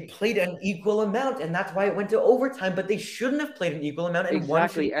 They played an equal amount, and that's why it went to overtime. But they shouldn't have played an equal amount. And one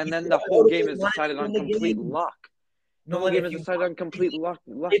Exactly, should and be then the equal whole if game they is wanted to decided on win the complete game. luck. The No, whole like game if is you decided on complete luck.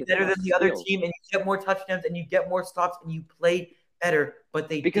 play better than the other skill. team, and you get more touchdowns, and you get more stops, and you play better, but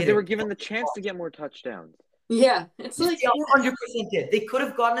they Because they didn't. were given the chance to get more touchdowns. Yeah, it's like They 100% did. They could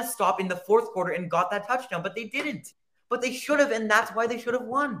have gotten a stop in the fourth quarter and got that touchdown, but they didn't. But they should have, and that's why they should have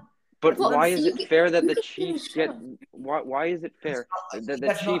won. But Well, why is you it can- fair that you the can Chiefs finish get? up. Why is it fair that the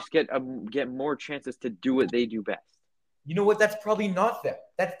That's not- Chiefs get more chances to do what they do best? You know what? That's probably not fair.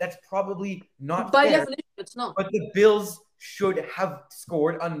 That's probably not by fair. definition, it's not. But the Bills should have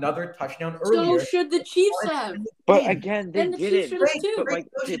scored another touchdown So earlier. should the Chiefs have? But again, they Then the Chiefs didn't. should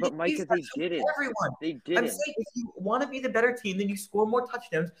have too. But Micah, they didn't. Everyone. They I'm didn't. saying if you want to be the better team, then you score more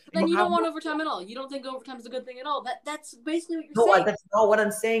touchdowns. Then you have don't want more- overtime at all. You don't think overtime is a good thing at all. That's basically what you're No, saying. that's not what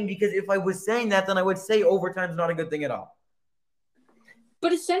I'm saying. Because if I was saying that, then I would say overtime's not a good thing at all.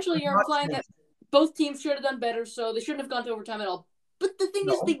 But essentially, I'm you're not implying saying- that both teams should have done better, so they shouldn't have gone to overtime at all. But the thing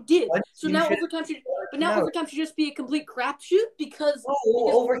is, No. they did. One So team now should- overtime should just be a complete crapshoot because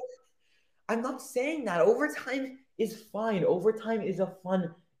No, I'm not saying that. Overtime is fine. Overtime is a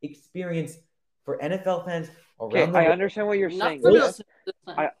fun experience for NFL fans Okay, around the I world. understand what you're not saying. for Bills- Bills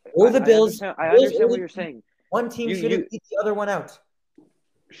this time. Or the Bills. I Bills understand or what the- you're saying. One team You- should have you- beat the other one out.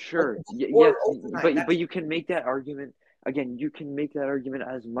 Sure. Or Yes, overtime. but you can make that argument again. You can make that argument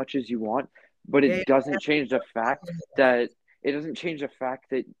as much as you want, but it doesn't change the fact that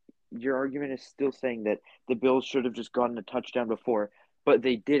your argument is still saying that the Bills should have just gotten a touchdown before, but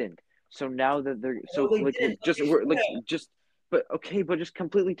they didn't. So now that they're but just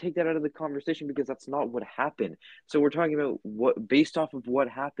completely take that out of the conversation because that's not what happened. So we're talking about based off of what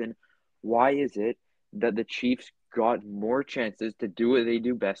happened. Why is it that the Chiefs got more chances to do what they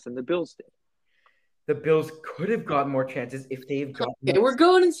do best than the Bills did? The Bills could have gotten more chances if they've gotten Okay, we're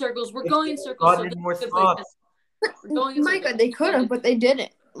going in circles. We're If going they in circles. gotten this more is a good place. stops. We're going in Micah, circles. they could have, but they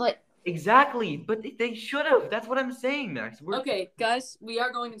didn't. Like, Exactly, but they should have. That's what I'm saying, Max. Okay, guys, we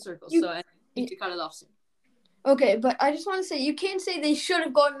are going in circles, You- so I need to cut it off soon. okay, but I just want to say you can't say they should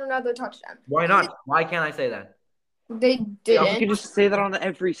have gotten another touchdown. Why not? Why can't I say that? They You didn't. can just say that on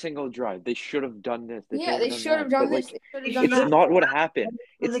every single drive. They should have done this. Yeah, they should have that. done But, this. like, They should have it's done it's that. not what happened.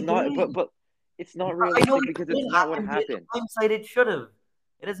 In It's the not. game. But it's not I know realistic it because didn't it's not what happen, but in happened. hindsight, it should have.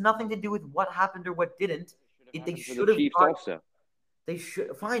 It has nothing to do with what happened or what didn't. They should the have Chiefs got, also. They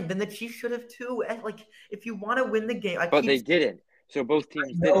should fine. Then the Chiefs should have too. And like, if you want to win the game, But they didn't. So both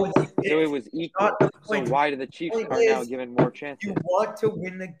teams didn't. So it was equal. So why do the Chiefs are now given more chances? If you want to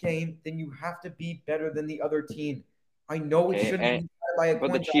win the game, then you have to be better than the other team. I know it shouldn't be by a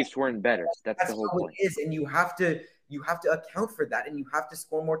but the Chiefs weren't better. That's the whole point. It is, and you have to account for that, and you have to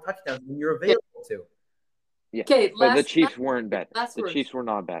score more touchdowns when you're available to. Yeah. Okay, but the Chiefs weren't better. The Chiefs were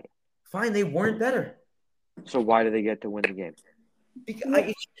not better. Fine, they weren't better. So why do they get to win the game?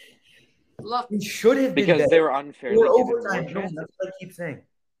 Because it should have been because they were unfairly given more chances. No, that's what I keep saying.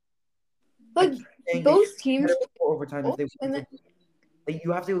 Like both teams overtime. If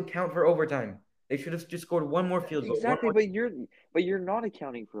you have to account for overtime. They should have just scored one more field goal. Exactly, but you're not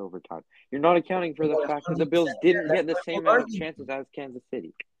accounting for overtime. You're not accounting for the fact that the Bills didn't get the same amount of chances as Kansas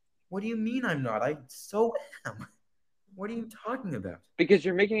City. What do you mean I'm not? I so am. What are you talking about? Because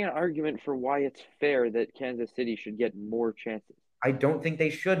you're making an argument for why it's fair that Kansas City should get more chances. I don't think they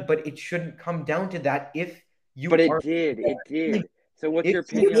should, but it shouldn't come down to that if you But it did. So what's your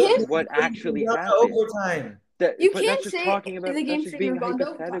opinion on what actually happened? Overtime. But that's just talking about the game being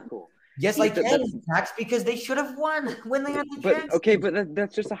hypothetical. Yes, I can, Max, because they should have won when they had the chance. Okay, but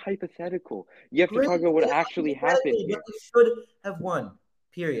that's just a hypothetical. You have to talk about what actually happened here. They should have won.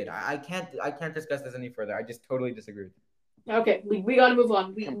 Period. I can't discuss this any further. I just totally disagree. Okay, we got to move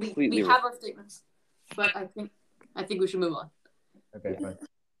on. We have our statements, but I think we should move on. Okay, fine.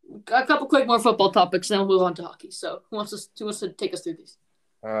 A couple quick more football topics, then we'll move on to hockey. So who wants to take us through these?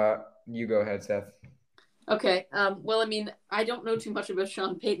 You go ahead, Seth. Okay. Well, I mean, I don't know too much about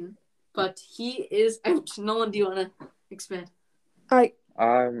Shawn Payton, but he is out. Nolan, do you want to expand?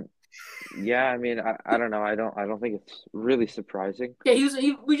 Yeah, I mean, I don't know. I don't think it's really surprising. Okay,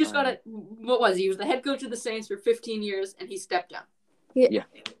 we just got it. What was he? He was the head coach of the Saints for 15 years, and he stepped down. Yeah.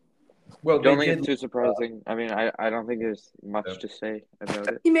 Well, don't think it's too surprising. I mean, I don't think there's much to say about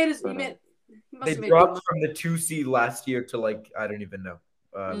it. They dropped from the 2 seed last year to I don't even know.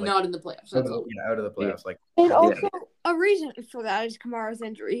 Not in the playoffs. Out of the playoffs. Yeah. And also a reason for that is Kamara's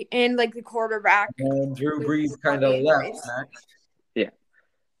injury and the quarterback. And Drew Brees kind of left. Yeah.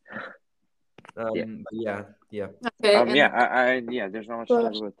 Yeah. Okay. There's not much to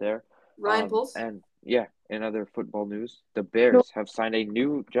talk about there. Ryan Poles. And in other football news, the Bears have signed a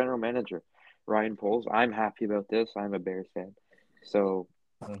new general manager, Ryan Poles. I'm happy about this. I'm a Bears fan. So,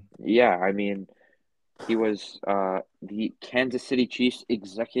 I mean, he was the Kansas City Chiefs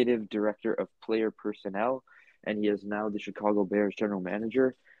executive director of player personnel, and he is now the Chicago Bears general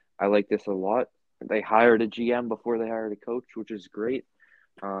manager. I like this a lot. They hired a GM before they hired a coach, which is great.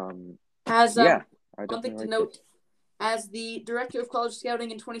 One thing to note, as the director of college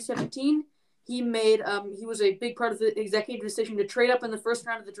scouting in 2017, he was a big part of the executive decision to trade up in the first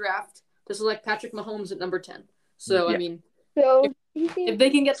round of the draft to select Patrick Mahomes at number 10. So, I mean, if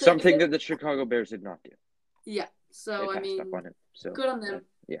they can get something that the Chicago Bears did not do. Yeah. So, I mean, good on them.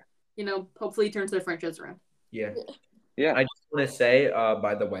 Yeah. Hopefully he turns their franchise around. Yeah. Yeah. I just want to say,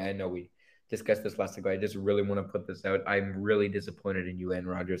 by the way, I know we discussed this last ago. I just really want to put this out. I'm really disappointed in you, Aaron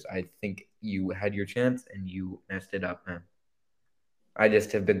Rodgers. I think you had your chance and you messed it up, man. I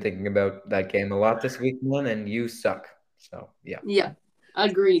just have been thinking about that game a lot this week, man, and you suck. So, yeah. Yeah.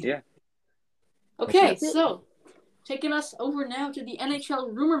 Agreed. Yeah. Okay, so taking us over now to the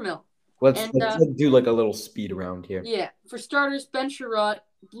NHL rumor mill. Let's do a little speed around here. Yeah. For starters, Ben Sherratt,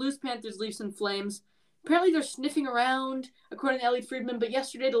 Blues, Panthers, Leafs, and Flames. Apparently they're sniffing around, according to Elliot Friedman, but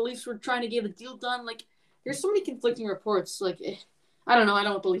yesterday the Leafs were trying to get a deal done. There's so many conflicting reports. I don't know. I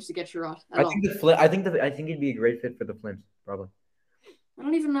don't want the Leafs to get Sherratt at all. I think he'd be a great fit for the Flames, probably. I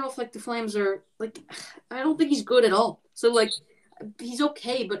don't even know if the Flames are I don't think he's good at all. So he's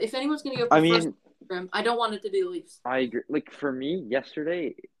okay, but if anyone's gonna go for him, I don't want it to be the Leafs. I agree. For me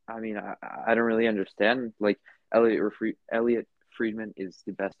yesterday, I mean I don't really understand. Elliot Friedman is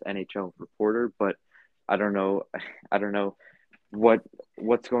the best NHL reporter, but I don't know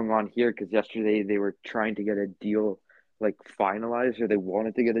what's going on here, because yesterday they were trying to get a deal finalized, or they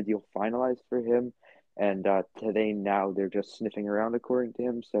wanted to get a deal finalized for him. And today, now they're just sniffing around, according to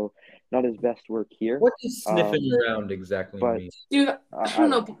him. So, not his best work here. What does sniffing around exactly mean? Dude, I don't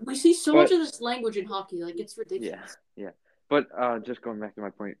know. We see so much of this language in hockey. It's ridiculous. Yeah. But just going back to my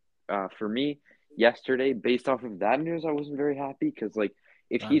point, for me, yesterday, based off of that news, I wasn't very happy, because,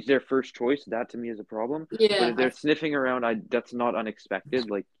 if he's their first choice, that to me is a problem. Yeah. But if they're sniffing around, that's not unexpected.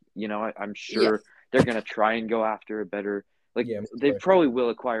 I'm sure they're going to try and go after a better – they probably will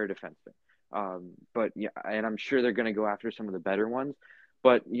acquire a defenseman. And I'm sure they're going to go after some of the better ones,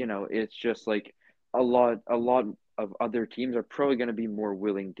 but it's just a lot of other teams are probably going to be more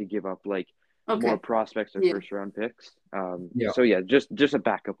willing to give up like Okay. more prospects or Yeah. first round picks. Yeah. So yeah, just a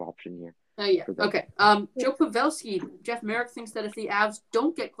backup option here. Yeah. for them. Okay. Joe Pavelski, Jeff Merrick thinks that if the Avs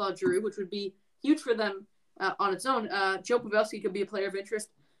don't get Claude Giroux, which would be huge for them on its own, Joe Pavelski could be a player of interest.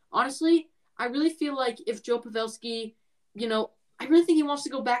 Honestly, I really feel like if Joe Pavelski, I really think he wants to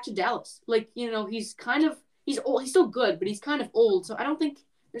go back to Dallas. Like, he's old. He's still good, but he's kind of old. So I don't think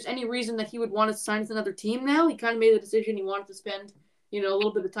there's any reason that he would want to sign with another team now. He kind of made the decision he wanted to spend, a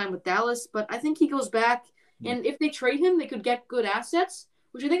little bit of time with Dallas. But I think he goes back. And if they trade him, they could get good assets,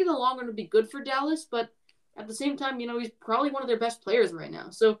 which I think in the long run would be good for Dallas. But at the same time, he's probably one of their best players right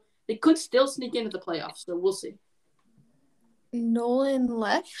now. So they could still sneak into the playoffs. So we'll see. Nolan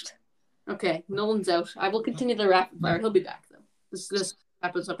left. Okay, Nolan's out. I will continue the rapid fire. He'll be back, though. This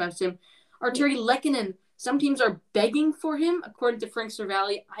happens sometimes to him. Arturi Lehkonen. Some teams are begging for him, according to Frank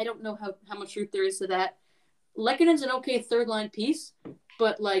Cervalli. I don't know how much truth there is to that. Lehkonen's an okay third-line piece,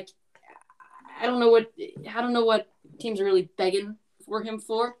 but, I don't know what teams are really begging for him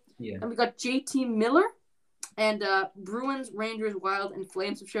for. Yeah. And we got JT Miller, and Bruins, Rangers, Wild, and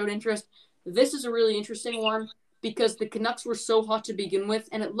Flames have showed interest. This is a really interesting one because the Canucks were so hot to begin with,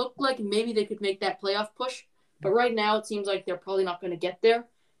 and it looked like maybe they could make that playoff push. But right now, it seems like they're probably not going to get there.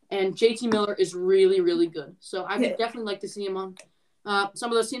 And JT Miller is really, really good. So I would definitely like to see him on some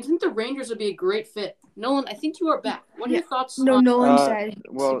of those teams. I think the Rangers would be a great fit. Nolan, I think you are back. What are your thoughts? No, on... Nolan decided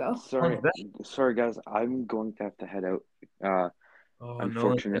to Well, go. sorry guys, I'm going to have to head out.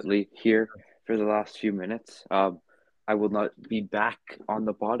 Unfortunately, no. here for the last few minutes. I will not be back on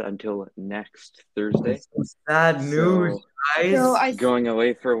the pod until next Thursday. Sad news, guys. So Going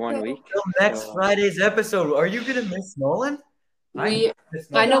away for 1 week. Till next Friday's episode. Are you gonna miss Nolan? I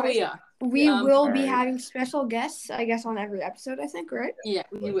know we are. We will be Alright. having special guests, I guess, on every episode, I think, right? Yeah,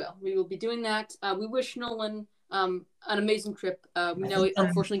 we will. We will be doing that. We wish Nolan an amazing trip. We know it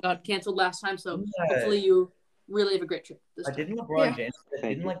unfortunately got canceled last time, so hopefully you really have a great trip this time. Didn't LeBron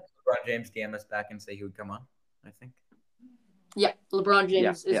James DM us back and say he would come on? I think. Yeah, LeBron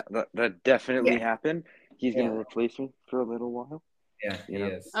James is. Yeah, that definitely happened. He's going to replace me for a little while. Yeah, he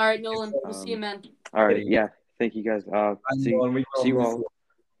is. All right, Nolan. We'll see you, man. All right, yeah. Thank you, guys. See you all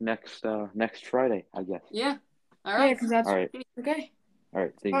next Friday, I guess. Yeah. All right. Yeah, because that's all right. Okay. All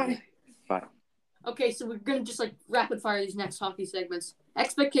right. Thank you. Bye. Okay, so we're going to just rapid fire these next hockey segments.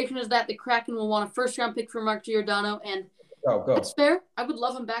 Expectation is that the Kraken will want a first-round pick for Mark Giordano, and Go. that's fair. I would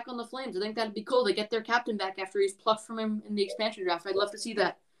love him back on the Flames. I think that'd be cool. They get their captain back after he's plucked from him in the expansion draft. I'd love to see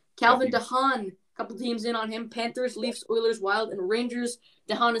that. Calvin DeHaan, a couple teams in on him. Panthers, Leafs, Oilers, Wild, and Rangers.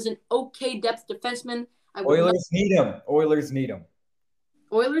 DeHaan is an okay depth defenseman. Oilers need him.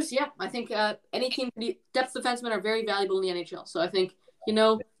 Oilers, yeah. I think any team, depth defensemen are very valuable in the NHL. So I think,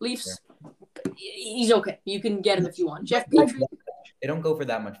 Leafs, he's okay. You can get him if you want. Jeff Petrie. They don't go for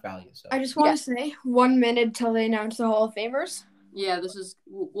that much value. So I just want to say 1 minute till they announce the Hall of Famers. Yeah,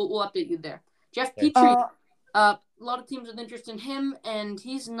 we'll update you there. Jeff Petrie. A lot of teams with interest in him, and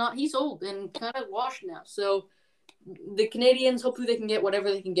he's old and kind of washed now. So the Canadians, hopefully they can get whatever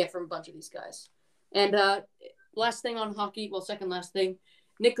they can get from a bunch of these guys. And last thing on hockey, second last thing,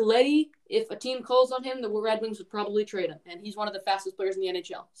 Nick Leddy, if a team calls on him, the Red Wings would probably trade him. And he's one of the fastest players in the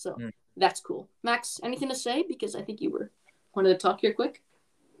NHL. So that's cool. Max, anything to say? Because I think you wanted to talk here quick.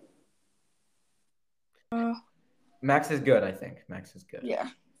 Max is good, I think. Max is good. Yeah.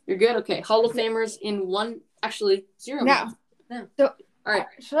 You're good? Okay. Hall of Famers in zero. Now. Yeah. So, all right.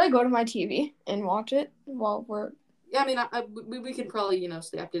 Should I go to my TV and watch it while we're... Yeah, I mean, we could probably,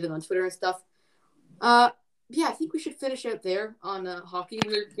 stay updated on Twitter and stuff. Yeah, I think we should finish out there on hockey.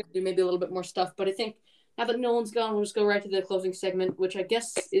 We're going to do maybe a little bit more stuff, but I think now that Nolan's gone, we'll just go right to the closing segment, which I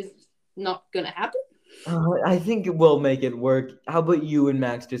guess is not going to happen. I think we'll make it work. How about you and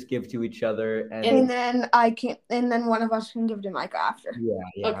Max just give to each other, and then one of us can give to Mike after.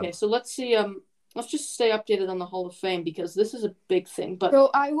 Yeah. Okay, so let's see. Let's just stay updated on the Hall of Fame because this is a big thing. But so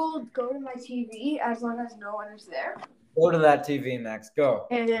I will go to my TV as long as no one is there. Go to that TV, Max. Go.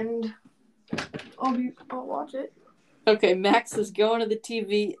 And I'll watch it. Okay, Max is going to the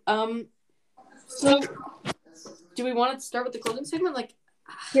TV. So do we want to start with the closing segment?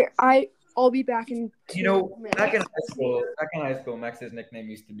 Here, I'll be back in 2 minutes. Back in high school, Max's nickname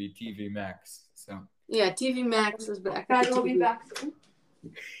used to be TV Max. So yeah, TV Max is back. I'll be back soon.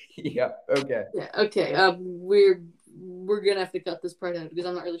 Yeah. Okay. Yeah. Okay. We're gonna have to cut this part out because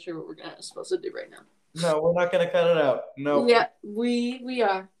I'm not really sure what we're supposed to do right now. No, we're not gonna cut it out. No. Yeah, we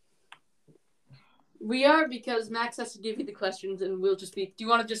are. We are because Max has to give you the questions and we'll just be. Do you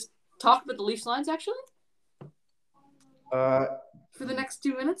want to just talk about the Leafs lines actually? for the next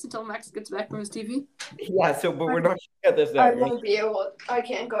 2 minutes until Max gets back from his TV? Yeah, so, but we're not at this I now. won't be able. I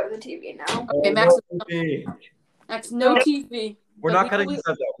can't go to the TV now. Okay, Max. No TV. Max, no TV. We're but not we cutting will- this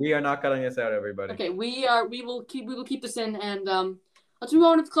out, though. We are not cutting this out, everybody. Okay, we will keep this in, and let's move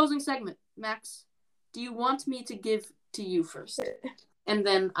on to the closing segment. Max, do you want me to give to you first, and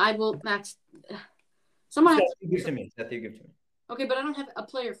then I will, Max. Someone Seth, has you give to me. Seth, you give to me. Okay, but I don't have a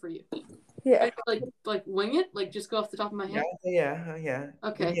player for you. Yeah. Like wing it, like just go off the top of my head. Yeah.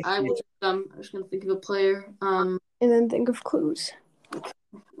 Okay, Yes, I will. yes. I'm just gonna think of a player. And then think of clues.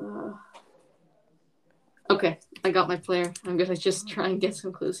 Okay, I got my player. I'm gonna just try and get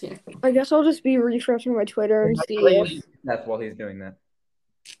some clues here. I guess I'll just be refreshing my Twitter and see if That's while he's doing that.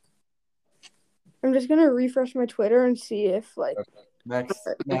 I'm just gonna refresh my Twitter and see if like Max.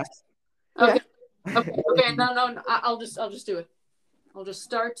 Okay. Okay. No. I'll just do it. I'll just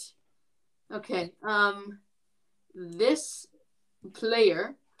start. Okay. This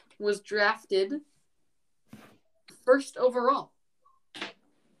player was drafted first overall.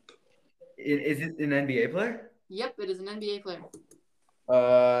 Is it an NBA player? Yep, it is an NBA player.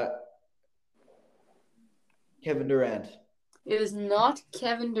 Kevin Durant. It is not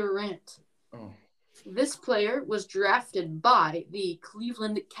Kevin Durant. Oh. This player was drafted by the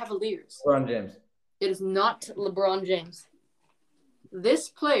Cleveland Cavaliers. LeBron James. It is not LeBron James. This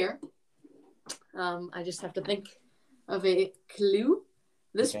player, I just have to think of a clue.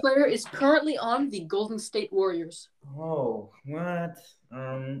 This player is currently on the Golden State Warriors. Oh, what?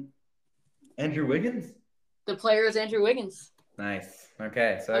 Andrew Wiggins? The player is Andrew Wiggins. Nice.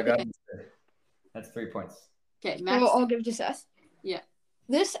 Okay, so I got that's 3 points. Okay, Max. I'll give it to Seth. Yeah.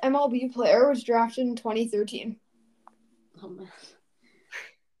 This MLB player was drafted in 2013. Oh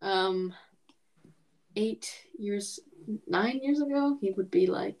man. 9 years ago, he would be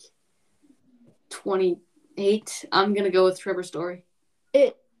like 28. I'm gonna go with Trevor Story.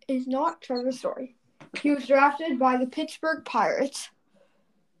 It is not Trevor Story. He was drafted by the Pittsburgh Pirates.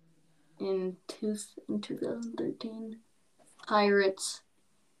 In 2013, Pirates.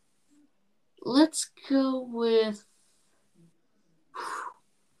 Let's go with.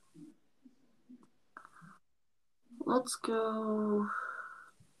 Let's go.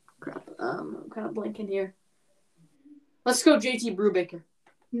 Crap. I'm kind of blanking here. Let's go JT Brubaker.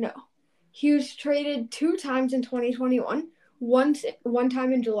 No. He was traded 2 times in 2021. One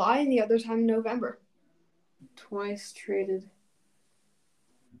time in July and the other time in November. Twice traded.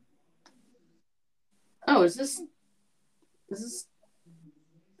 Oh, is this?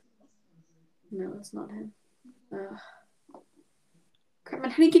 No, it's not him. Crap,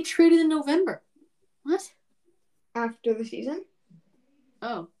 man, how did he get traded in November? What? After the season?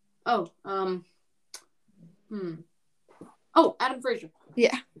 Oh, Adam Frazier.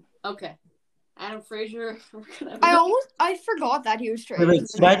 Yeah. Okay. Adam Frazier. I forgot that he was traded. Wait,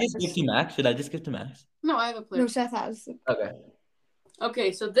 should I just give to Max? No, I have a player. No, Seth has. Okay.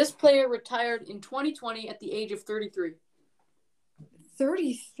 Okay, so this player retired in 2020 at the age of 33.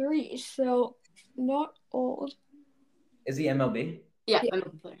 33, so not old. Is he MLB? Yeah, I know the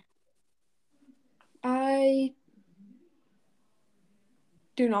player. I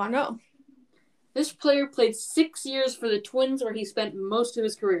do not know. This player played 6 years for the Twins, where he spent most of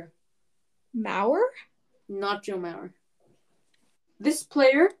his career. Mauer? Not Joe Mauer. This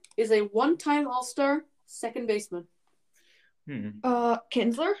player is a one-time All-Star second baseman.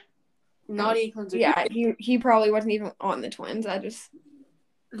 Kinsler? Not Ian Kinsler. Yeah, he probably wasn't even on the Twins.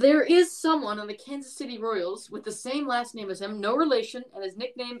 There is someone on the Kansas City Royals with the same last name as him, no relation, and his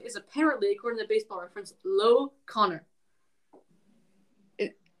nickname is apparently, according to Baseball Reference, Low Connor.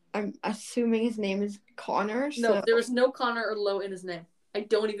 I'm assuming his name is Connor. So. No, there is no Connor or Low in his name. I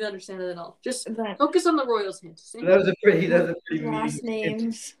don't even understand it at all. Just focus on the Royals hint. That was a pretty last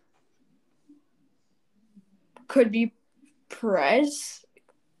names could be Perez.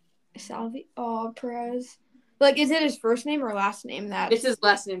 Perez. Like, is it his first name or last name? It's his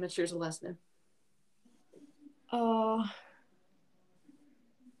last name. It sure is a last name.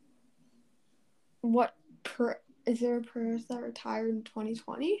 What is there a Perez that retired in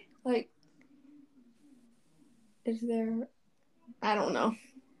 2020? Like, is there? I don't know.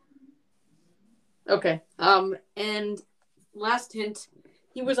 Okay. And last hint,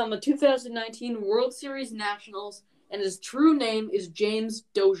 he was on the 2019 World Series Nationals, and his true name is James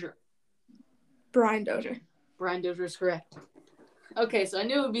Dozier. Brian Dozier. Brian Dozier is correct. Okay, so I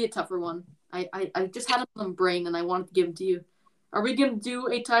knew it would be a tougher one. I just had him on the brain, and I wanted to give him to you. Are we going to do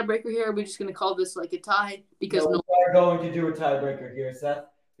a tiebreaker here, or are we just going to call this like a tie? Because no, we're going to do a tiebreaker here, Seth,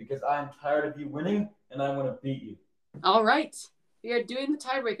 because I'm tired of you winning, and I want to beat you. All right. We are doing the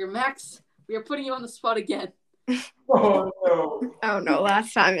tiebreaker. Max, we are putting you on the spot again. Oh no. I don't know.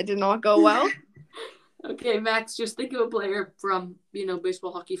 Last time it did not go well. Okay, Max, just think of a player from,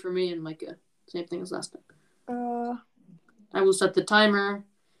 baseball, hockey for me, and Micah. Same thing as last time. I will set the timer.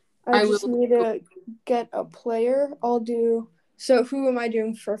 I just need to get a player. So who am I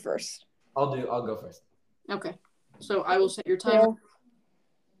doing for first? I'll go first. Okay. So I will set your timer. Yeah.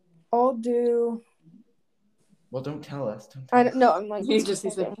 I'll do. Well, don't tell us. No, I'm like. He's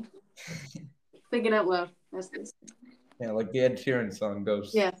thinking out loud. That's this. Yeah, like the Ed Sheeran song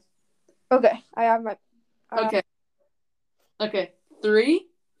goes. Yeah. Okay, I have my. Okay. 3,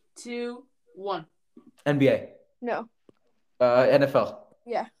 2, 1. NBA. No. NFL.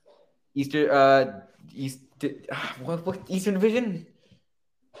 Yeah. What Eastern Division?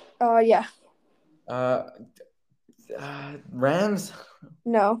 Yeah. Rams.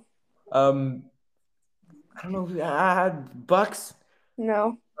 No. I don't know. Bucks.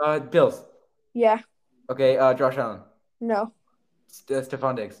 No. Bills. Yeah. Okay. Josh Allen. No.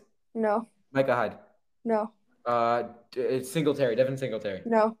 Stephon Diggs. No. Micah Hyde. No. Singletary. Devin Singletary.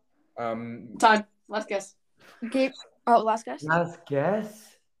 No. Time. Last guess. Last guess. Last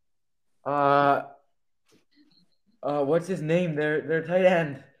guess. What's his name? Their tight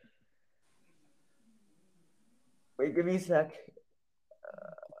end. Wait, give me a sec.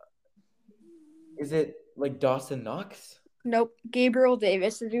 Is it like Dawson Knox? Nope. Gabriel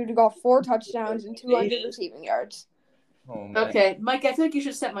Davis, the dude who got 4 touchdowns and 200 receiving yards. Oh, man. Okay, Mike, I feel like you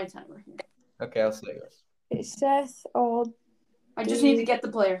should set my timer. Okay, I'll say yours. Okay, Seth, I just need to get the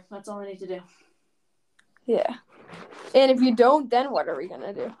player. That's all I need to do. Yeah. And if you don't, then what are we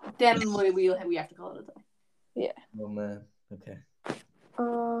gonna do? Then we have to call it a tie. Yeah. Oh man. Okay.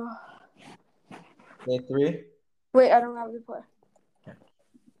 Okay, 3. Wait, I don't have the player. Okay.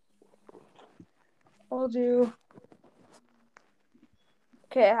 I'll do.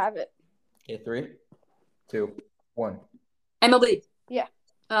 Okay, I have it. Okay, 3, 2, 1. MLB. Yeah.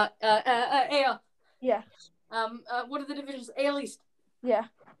 AL. Yeah. What are the divisions? AL East. Yeah.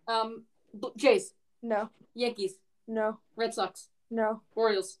 Jays. No. Yankees. No. Red Sox. No.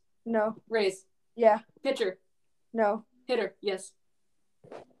 Orioles. No. Rays. Yeah. Pitcher. No. Hitter. Yes.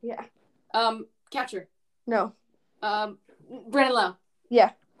 Yeah. Catcher. No. Brandon Lau.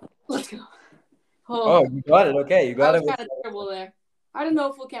 Yeah. Let's go. Oh, you got it. Okay, you got I it. was kind of terrible there. I don't know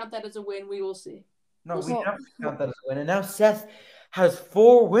if we'll count that as a win. We will see. No, we Well, have to count that as a win. And now Seth has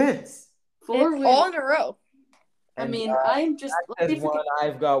 4 wins. 4 wins. All in a row. I And, mean, I'm just. Seth has 1.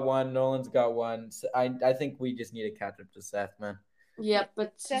 I've got 1. Nolan's got 1. So I think we just need to catch up to Seth, man. Yep,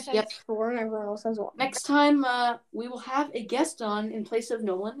 but Seth has 4 and everyone else has 1. Next time, we will have a guest on in place of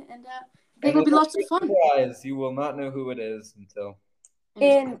Nolan, and I think it'll be lots of fun. You will not know who it is until.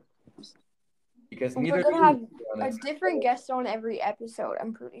 And Because we're neither gonna have a different guest on every episode.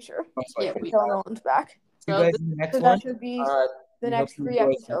 I'm pretty sure. Yeah, Until Nolan's back. You guys in the next So one. that should be the we next hope you 3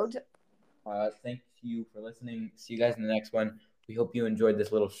 enjoyed episodes. Thank you for listening. See you guys in the next one. We hope you enjoyed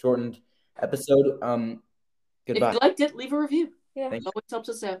this little shortened episode. Goodbye. If you liked it, leave a review. Yeah. It always helps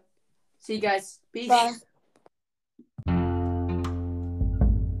us out. See you guys. Peace. Bye.